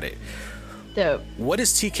think about it. Dope. What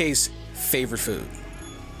is TK's favorite food?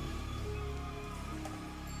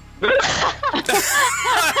 I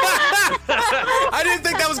didn't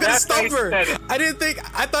think that was gonna stump her. I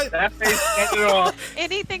thought that face said it all.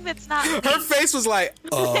 Anything that's not her face was like,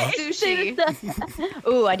 sushi.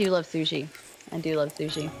 Ooh, I do love sushi.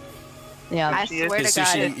 Yeah. I swear to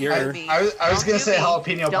sushi, God, you're- don't do me. I was gonna say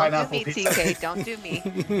jalapeno pineapple Don't do me, pizza. TK. Don't do me.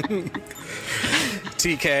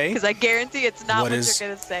 TK. Because I guarantee it's not What what is- you're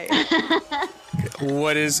gonna say.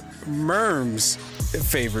 What is Merm's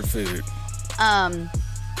favorite food?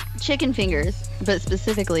 Chicken fingers, but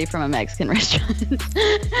specifically from a Mexican restaurant. Wait,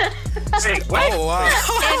 what? Oh wow.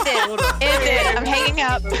 End it. I'm hanging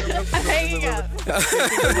up. Wait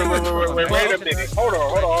a minute. Hold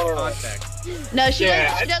on. No, she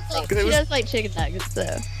Yeah, does like chicken nuggets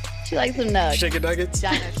though. She likes some nugs. Chicken nuggets?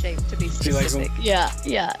 Dino shaped, to be specific. She likes them? Yeah.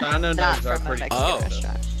 Dino Not nuggets are from a pretty Mexican good.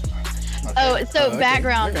 restaurant. Oh, so okay,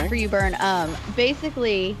 background okay. for you, Bern.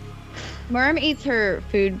 Basically, Merm eats her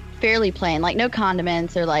food fairly plain, like no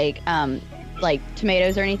condiments or like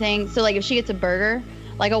tomatoes or anything. So like if she gets a burger,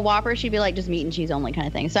 like a Whopper, she'd be like just meat and cheese only kind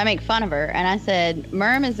of thing. So I make fun of her and I said,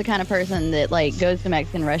 Merm is the kind of person that like goes to a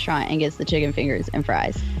Mexican restaurant and gets the chicken fingers and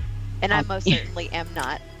fries. And I most certainly am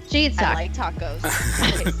not. She eats I tacos. like tacos,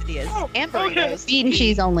 quesadillas, and burritos. Meat and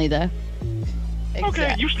cheese only though.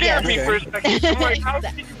 Okay, you scared me Yes. for a second. I'm like, how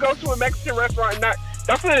can you go to a Mexican restaurant and not?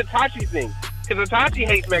 That's an Itachi thing. Because Itachi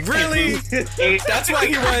hates Mexican Really? food. That's why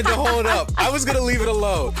he wanted to hold up. I was gonna leave it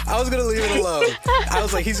alone. I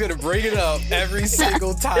was like, he's gonna bring it up every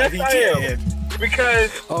single time Yes, he I can. am.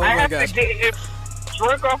 Because Oh I my have gosh. to get him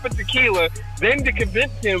drunk off of tequila, then to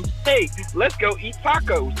convince him, hey, let's go eat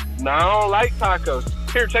tacos. No, I don't like tacos.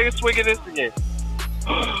 Here, take a swig of this again.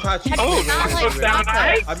 Tachi, Oh, wait, tacos wait, wait, wait. sound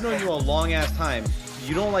nice. I've known you a long ass time.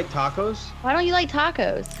 You don't like tacos? Why don't you like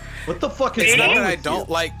tacos? What the fuck is It's not wrong that I with don't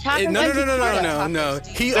you? like. Tacos No. and No.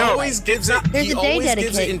 He No. always gives it. There's He a day always gives it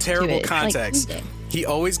dedicated in to terrible it. It's like context. Tuesday. He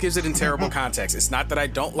always gives it in terrible context. It's not that I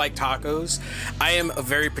don't like tacos. I am a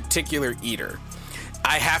very particular eater.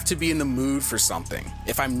 I have to be in the mood for something.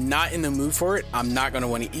 If I'm not in the mood for it, I'm not going to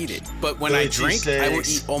want to eat it. But when I drink, I will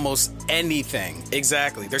eat almost anything.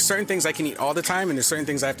 Exactly. There's certain things I can eat all the time, and there's certain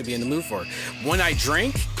things I have to be in the mood for. When I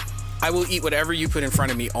drink, I will eat whatever you put in front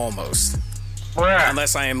of me almost. Bruh,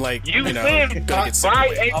 Unless I am like, you gonna said get sick buy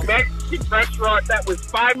away. a Mexican restaurant that was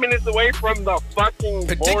 5 minutes away from the fucking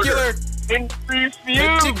Particular. border. And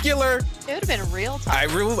refuse. Particular. It would have been real talk. I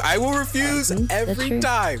will refuse every true.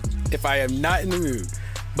 time if I am not in the mood.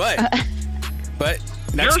 But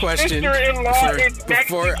next Your question. sister-in-law is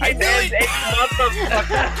before I Mexican do as a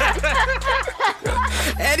motherfucker.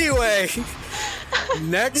 Anyway,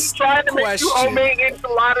 next Trying to make question. you homemade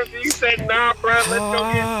enchiladas, and you said, nah, bro, let's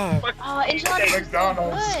go get fucking Oh, enchiladas are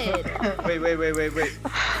McDonald's. so good.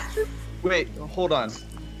 Wait, hold on.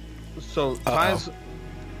 So, Ty's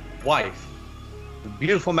wife, the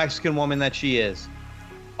beautiful Mexican woman that she is,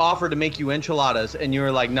 offered to make you enchiladas, and you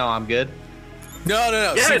were like, no, I'm good.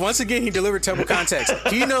 No. Yes. See, once again, he delivered terrible context.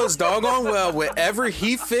 He knows doggone well whatever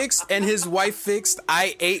he fixed and his wife fixed,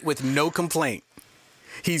 I ate with no complaint.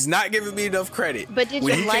 He's not giving me enough credit. But did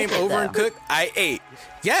when you he like came it, over and though? cooked, I ate.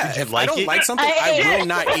 Yeah, if like I don't it? like something, I I ate will it.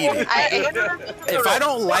 not eat it. If I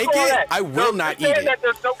don't like it, I will not eat it. That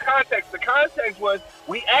there's no context. The context was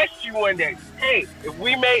we asked you one day, hey, if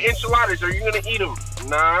we made enchiladas, are you gonna eat them?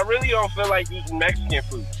 Nah, I really don't feel like eating Mexican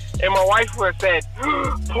food. And my wife would have said,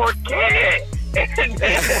 ¿Por qué? And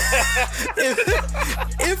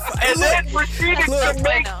then proceeded look. to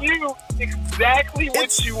make you exactly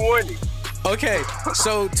what you wanted. Okay,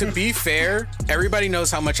 so to be fair, everybody knows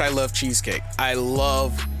how much I love cheesecake. I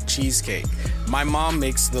love cheesecake. My mom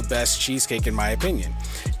makes the best cheesecake in my opinion.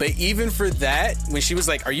 But even for that, when she was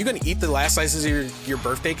like, are you going to eat the last slices of your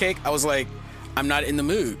birthday cake? I was like, I'm not in the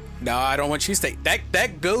mood. No, I don't want cheesesteak.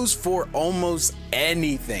 That goes for almost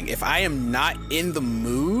anything. If I am not in the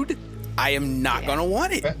mood, I am not going to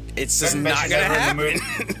want it. It's just not going to happen.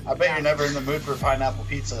 I bet you're never in the mood for pineapple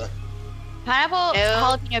pizza. Pineapple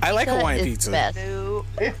jalapeno pizza I like Hawaiian is pizza. the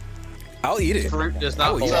best. I'll eat it. Fruit does not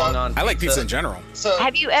I'll eat belong it. on I like pizza in general. So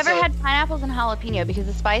Have you ever had pineapples and jalapeno? Because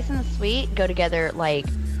the spice and the sweet go together like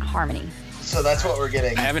harmony. So that's what we're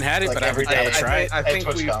getting. I haven't had it, like, but I've every gotta day try it. I at think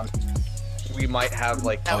TwitchCon. we might have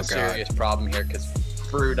like Oh, a God. serious problem here because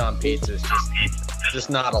fruit on pizza is just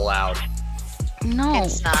not allowed. No.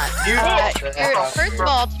 It's not. First of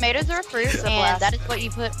all, tomatoes are a fruit, and that is what you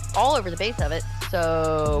put all over the base of it.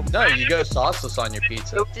 So, No, you go sauceless on your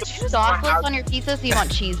pizza. did you sauceless on your pizza? So you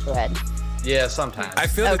want cheese bread? Yeah, sometimes. I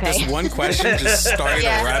feel that Okay. this one question just started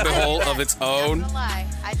a rabbit hole of its own. Not gonna lie.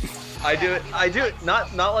 I do it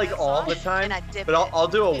not like all the time, And I dip but it. I'll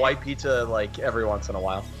do a white pizza like every once in a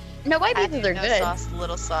while. No, white I do pizzas are no good. sauce,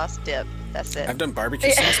 little sauce dip. That's it. I've done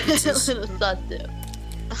barbecue sauce pizzas. Little sauce dip.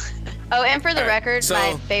 Oh, and for the All right, record, so-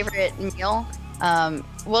 my favorite meal,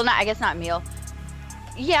 well, I guess not meal.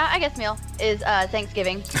 Yeah, I guess meal is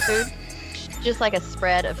Thanksgiving food. Just like a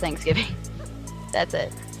spread of Thanksgiving. That's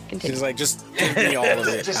it. Continue. She's like, just give me all of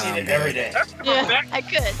it. Just eat I'm it good. every day. Yeah, I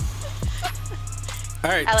could. All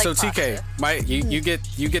right, I like so TK, pasta. you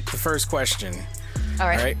get the first question. All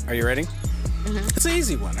right. All right, are you ready? It's an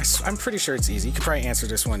easy one. I'm pretty sure it's easy. You could probably answer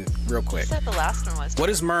this one real quick. I said the last one was. What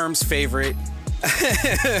is Merm's favorite?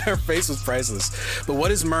 Her face was priceless. But what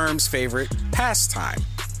is Merm's favorite pastime?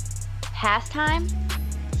 Pastime?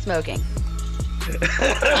 Smoking.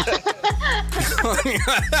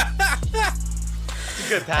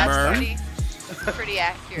 Good That's Merm? pretty. Pretty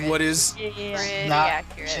accurate. What is? Pretty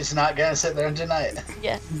accurate. She's not gonna sit there and deny it.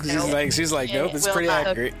 Yes. She's like, nope, it's pretty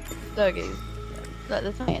accurate. Okay.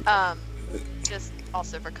 That's my answer. Just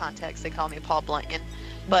also for context, they call me Paul Blunton.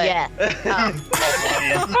 But yes.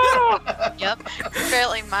 Yep.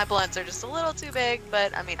 Apparently my blunts are just a little too big,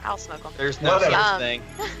 but I mean, I'll smoke them. There's no such thing.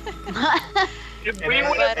 If we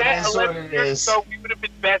would have met 11 years ago, we would have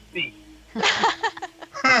been besties.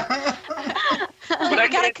 But we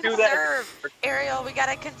gotta conserve, Ariel. We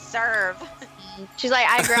gotta conserve. She's like,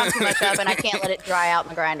 I ground too much up, and I can't let it dry out in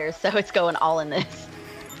the grinder, so it's going all in this.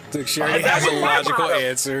 Look, she already has a logical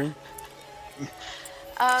answer.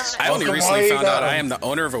 I only recently found out I am the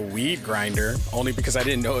owner of a weed grinder, only because I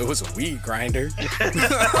didn't know it was a weed grinder. It's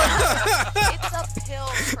a pill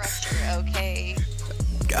crusher, okay?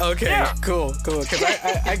 Okay, yeah. Cool. Because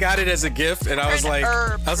I got it as a gift, and I was like,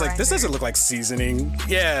 this doesn't look like seasoning.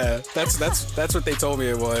 Yeah, that's what they told me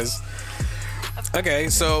it was. Okay,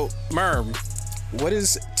 so Merm, what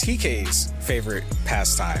is TK's favorite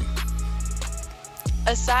pastime?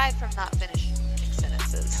 Aside from not finishing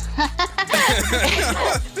sentences,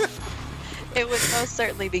 it would most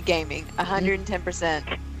certainly be gaming.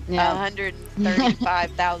 110%. Yeah.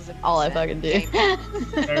 135,000. All I fucking do.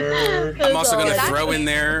 I'm also going to throw in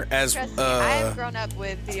there as I have grown up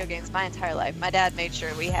with video games my entire life. My dad made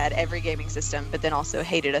sure we had every gaming system, but then also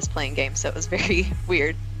hated us playing games, so it was very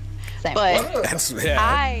weird. Same. But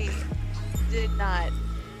I did not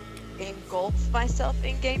engulf myself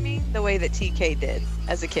in gaming the way that TK did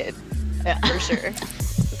as a kid. Yeah, for sure.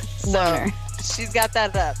 So she's got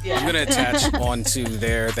that up. Yeah. I'm gonna attach onto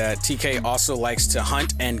there that TK also likes to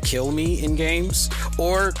hunt and kill me in games,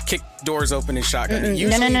 or kick doors open and shotgun.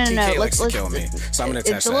 Usually TK likes to kill me, so I'm gonna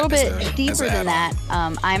attach that. It's a little bit deeper than that.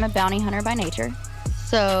 I'm a bounty hunter by nature,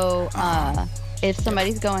 so if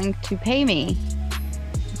somebody's going to pay me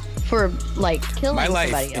for like killing my life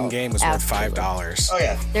somebody in else, game was worth $5. Oh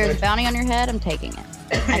yeah. There's a bounty on your head. I'm taking it.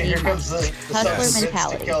 I need hustler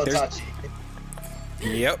mentality.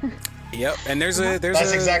 Yep. And there's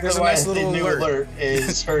That's exactly there's a why nice the little new alert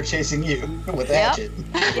is her chasing you with a hatchet.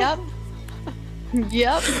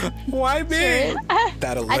 Yep. Why me? Sure.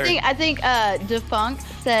 That alert. I think Defunct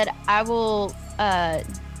said I will I'll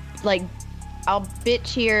bitch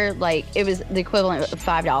here, like it was the equivalent of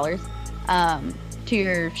 $5 to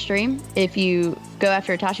your stream if you go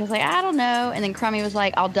after Itachi. I was like, I don't know, and then Crummy was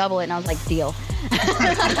like, I'll double it, and I was like, deal.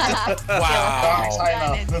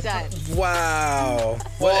 Wow.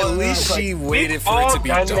 Well, at least she waited for it to be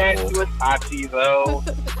doubled. Itachi, though.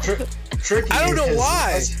 Tricky. I don't know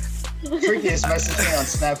why. Trickiest messaged me on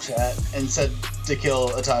Snapchat and said to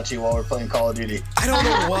kill Itachi while we're playing Call of Duty. I don't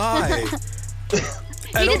know why. He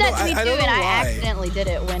did that to me too, and I accidentally did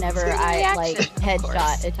it whenever I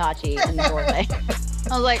headshot Itachi in the doorway.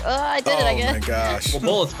 I was like, I did it, I guess. Oh my gosh. Well,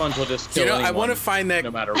 Bullet Sponge will just kill anyone, I want to find that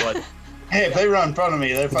no matter what. Hey, if they run in front of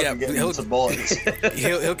me, they're fucking getting some bullets.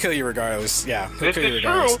 He'll kill you regardless. Yeah, he'll kill you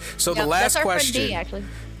regardless. So the last question. D, actually.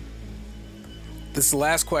 This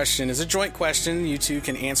last question is a joint question. You two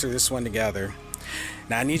can answer this one together.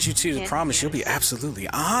 Now I need you two to promise you'll be absolutely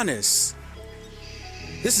honest.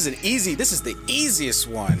 This is the easiest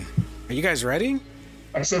one. Are you guys ready?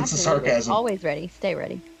 I sense the sarcasm. Always ready. Stay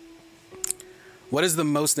ready. What is the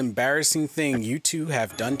most embarrassing thing you two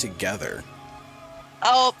have done together?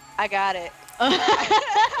 Oh, I got it.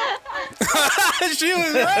 She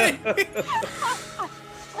was ready.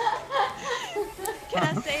 Can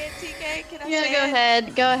I say it, TK? Can I say go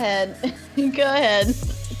ahead. Go ahead. Go ahead.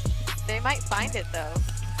 They might find it though.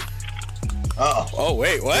 Oh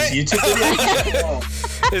wait, what? YouTube video?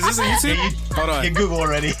 Is this a YouTube? Hold on. Get Google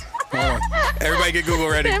ready. Hold on. Everybody get Google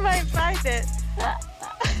ready. They might find it.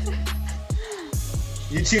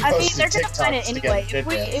 YouTube I mean, they're gonna find it anyway.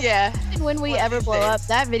 When we ever blow up,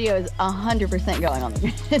 that video is 100% going on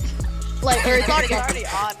there. It's already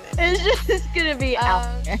on it. It's just gonna be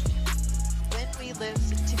out there. When we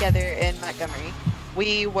lived together in Montgomery,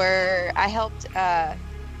 I helped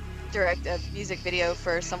direct a music video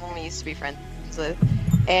for someone we used to be friends with,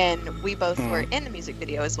 and we both were in the music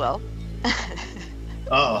video as well.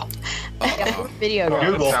 Video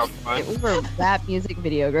girls. We were rap music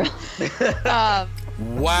video girls.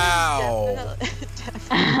 Wow.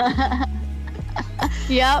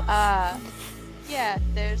 Yep. Yeah,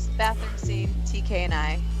 there's bathroom scene, TK and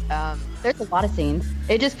I. There's a lot of scenes.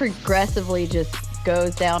 It just progressively just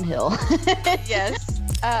goes downhill. Yes.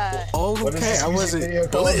 Okay, I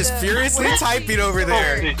wasn't. Bullet is furiously typing over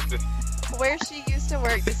there. Where she used to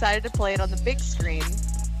work decided to play it on the big screen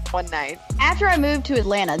one night. After I moved to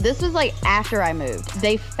Atlanta, this was like after I moved.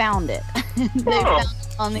 They found it. They found it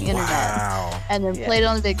on the internet and then played it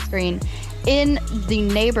on the big screen. in the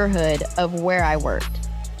neighborhood of where I worked.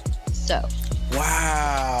 So.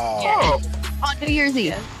 Wow. Yeah. On New Year's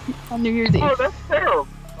Eve. On New Year's Eve. Oh, that's terrible.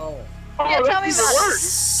 Oh. Yeah, Oh, tell me that's about even it. worse.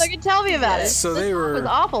 So you can tell me about it. So This they song were- was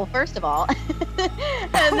awful, first of all.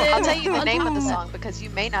 And then I'll tell you the on name of the top song because you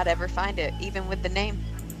may not ever find it, even with the name.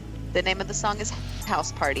 The name of the song is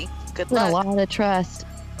House Party. Good Put a luck. lot of trust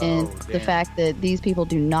in the fact that these people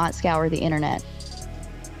do not scour the internet.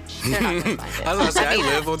 They're not gonna find it. I was about to say, I mean,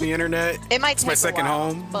 live on the internet. It might It's take my a second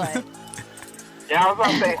while, home. but Yeah, I was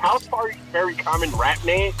about to say, House Party is a very common rap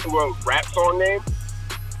name, well, rap song name.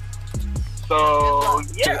 So,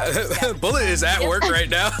 yeah. Bullet is at work right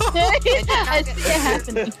now. I see it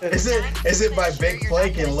happening. Is it by Big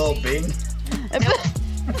Flake and Lil Bing?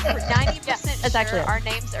 90% that's actually sure it. our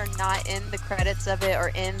names are not in the credits of it or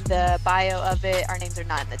in the bio of it. Our names are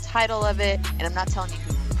not in the title of it. And I'm not telling you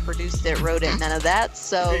who produced it, wrote it, none of that.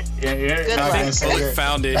 So, good I luck. think Bullet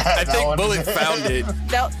found it. I think Bullet found it.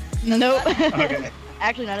 No, Nope. Okay.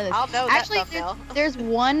 Actually, none of this. I'll know that Actually, thumbnail. there's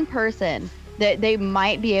one person that they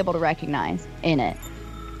might be able to recognize in it.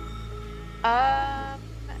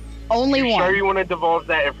 Only You one. sure you want to divulge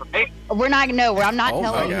that information? We're not. No, I'm not Oh my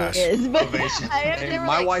telling who gosh. it is. But Ovation. Hey,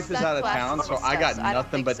 my wife is out of town, so I got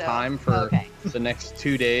nothing but time for Okay. the next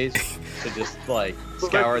 2 days to just like Listen,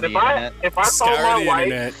 scour the if internet. If I Scour told my the wife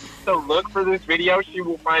internet. to look for this video, she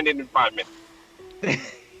will find it in 5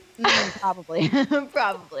 minutes. Probably.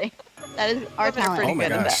 Probably. That is our Women are talent. pretty Oh my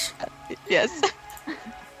good at gosh. that. Yes.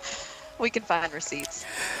 We can find receipts.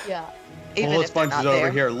 Yeah. Even Bullet if they're Sponge not is over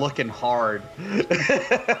there. here looking hard.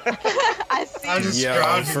 I see. I'm just Yo,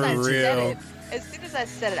 scrolling. for I said real. it. As soon as I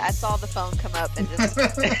said it, I saw the phone come up and just.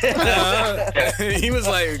 He was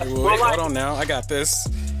like, wait, hold on now. I got this.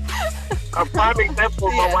 A prime example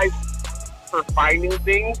of my Yeah. wife for finding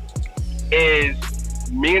things is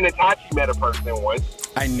me and Natachi met a person once,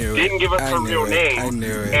 I knew it. didn't give us I her knew real it. name, I knew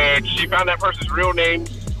it. and she found that person's real name,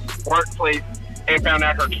 workplace, and found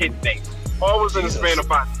out her kid's name. All was in the Jesus. span of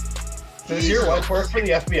 5. Does your wife work for the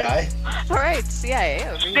FBI? All right, CIA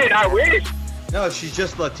over here. Shit, I wish. No, she's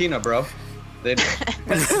just Latina, bro. They, That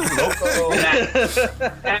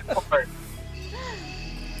part.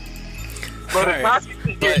 But Alright,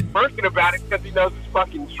 Natachi is working about it because he knows it's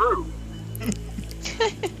fucking true.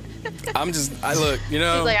 Look, you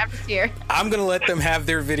know, He's like, I'm just here. I'm going to let them have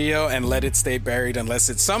their video and let it stay buried unless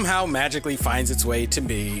it somehow magically finds its way to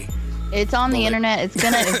me. It's on the Bullet. internet. It's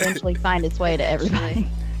gonna eventually find its way to everybody.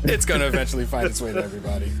 It's going to eventually find its way to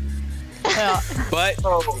everybody. But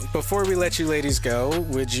before we let you ladies go,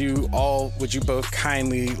 would you both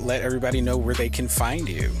kindly let everybody know where they can find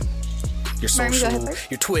you? Your Marmy, go ahead social,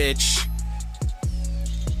 first. your Twitch.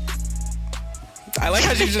 I like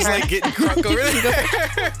how she's just like getting crunk over there.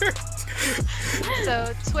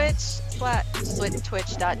 So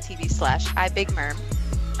twitch.tv/ibigmerm.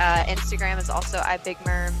 Instagram is also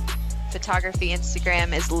ibigmerm. Photography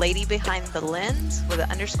Instagram is Lady Behind the Lens with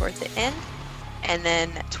an underscore at the end. And then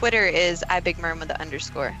Twitter is ibigmerm with an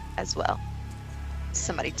underscore as well.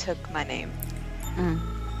 Somebody took my name.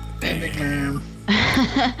 Big man.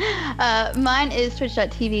 Mine is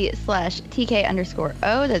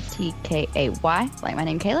twitch.tv/TK_O. That's TKAY, like my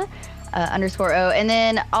name, Kayla. _O. And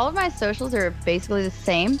then all of my socials are basically the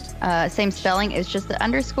same. Same spelling. It's just the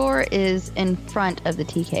underscore is in front of the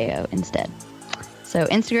TKO instead. So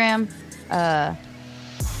Instagram,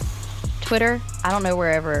 Twitter, I don't know,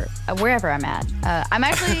 wherever I'm at. I'm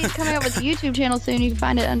actually coming up with a YouTube channel soon. You can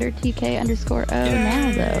find it under TK_O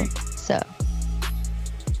now, though. So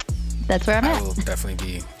that's where I'm I at. will definitely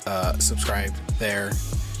be subscribed there.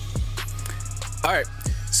 All right.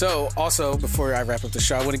 So, also, before I wrap up the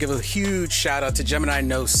show, I want to give a huge shout out to Gemini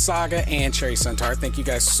No Saga and Cherry Suntar. Thank you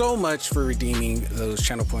guys so much for redeeming those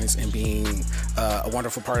channel points and being a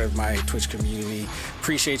wonderful part of my Twitch community.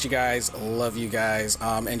 Appreciate you guys. Love you guys.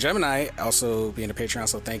 And Gemini also being a Patreon,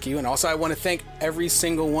 so thank you. And also, I want to thank every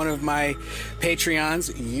single one of my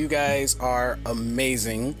Patreons. You guys are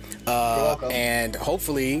amazing. You're welcome. And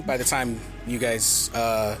hopefully, by the time you guys,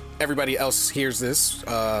 everybody else hears this,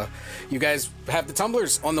 you guys have the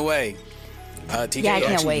tumblers on the way. TK, Yeah, I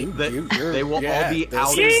can't actually, wait. They will all be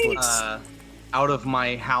this out of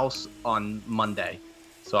my house on Monday.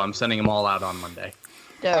 So I'm sending them all out on Monday.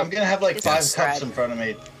 I'm gonna have like Just 5 subscribe. cups in front of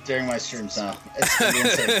me during my streams now. It's gonna be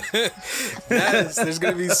insane. There's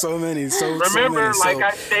gonna be so many. Remember, so many. like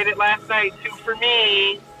I stated last night, 2 for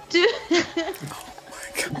me.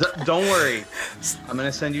 Don't worry, I'm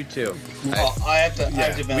gonna send you 2. Well, I have to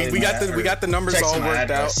mail you we my- got the numbers text all my worked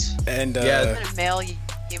address. out, and Uh, I'm gonna mail you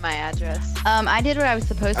my address. I did what I was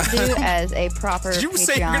supposed to do as a proper Did you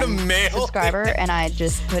say you're Patreon gonna mail subscriber, and I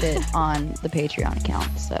just put it on the Patreon account.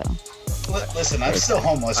 So Listen, I'm still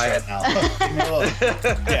homeless right now.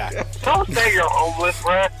 Yeah. Don't say you're homeless,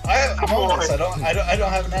 bro. I'm homeless. I don't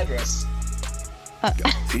have an address.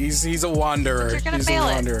 He's a wanderer. He's a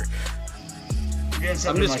wanderer.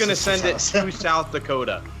 I'm just gonna send it to South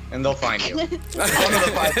Dakota, and they'll find you.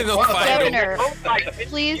 Governor,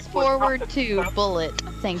 please forward to Bullet.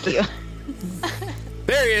 Thank you.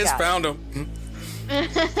 There he is. Found him.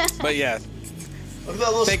 But yeah.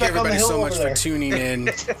 Thank everybody so much for tuning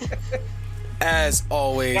in. As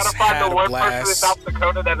always, gotta find had the a one blast. person in South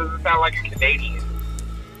Dakota that doesn't sound like a Canadian.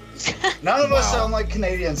 None of us sound like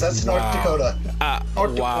Canadians. That's North Dakota.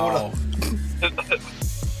 North Dakota.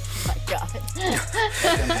 My God.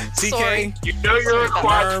 TK, you know you're a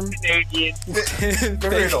quiet Canadian.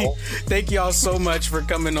 Thank you all so much for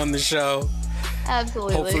coming on the show.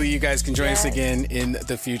 Absolutely. Hopefully you guys can join us again in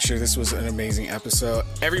the future. This was an amazing episode.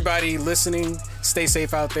 Everybody listening, stay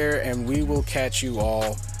safe out there, and we will catch you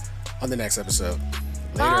all on the next episode.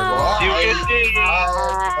 Later, everyone.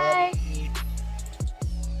 Bye.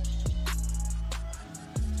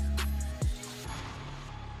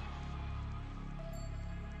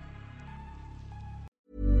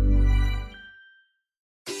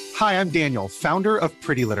 Hi, I'm Daniel, founder of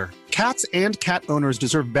Pretty Litter. Cats and cat owners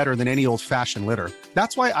deserve better than any old-fashioned litter.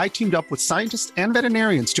 That's why I teamed up with scientists and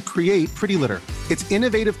veterinarians to create Pretty Litter. Its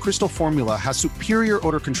innovative crystal formula has superior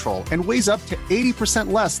odor control and weighs up to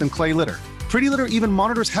 80% less than clay litter. Pretty Litter even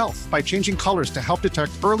monitors health by changing colors to help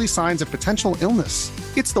detect early signs of potential illness.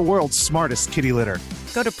 It's the world's smartest kitty litter.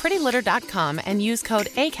 Go to prettylitter.com and use code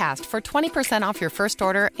ACAST for 20% off your first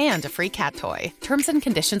order and a free cat toy. Terms and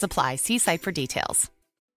conditions apply. See site for details.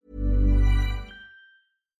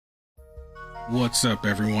 What's up,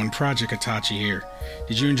 everyone? Project Itachi here.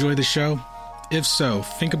 Did you enjoy the show? If so,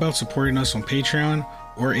 think about supporting us on Patreon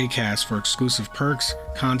or Acast for exclusive perks,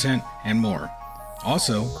 content, and more.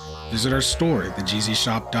 Also, visit our store at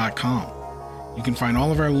thegzshop.com. You can find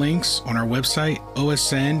all of our links on our website,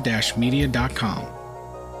 osn-media.com.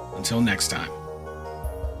 Until next time.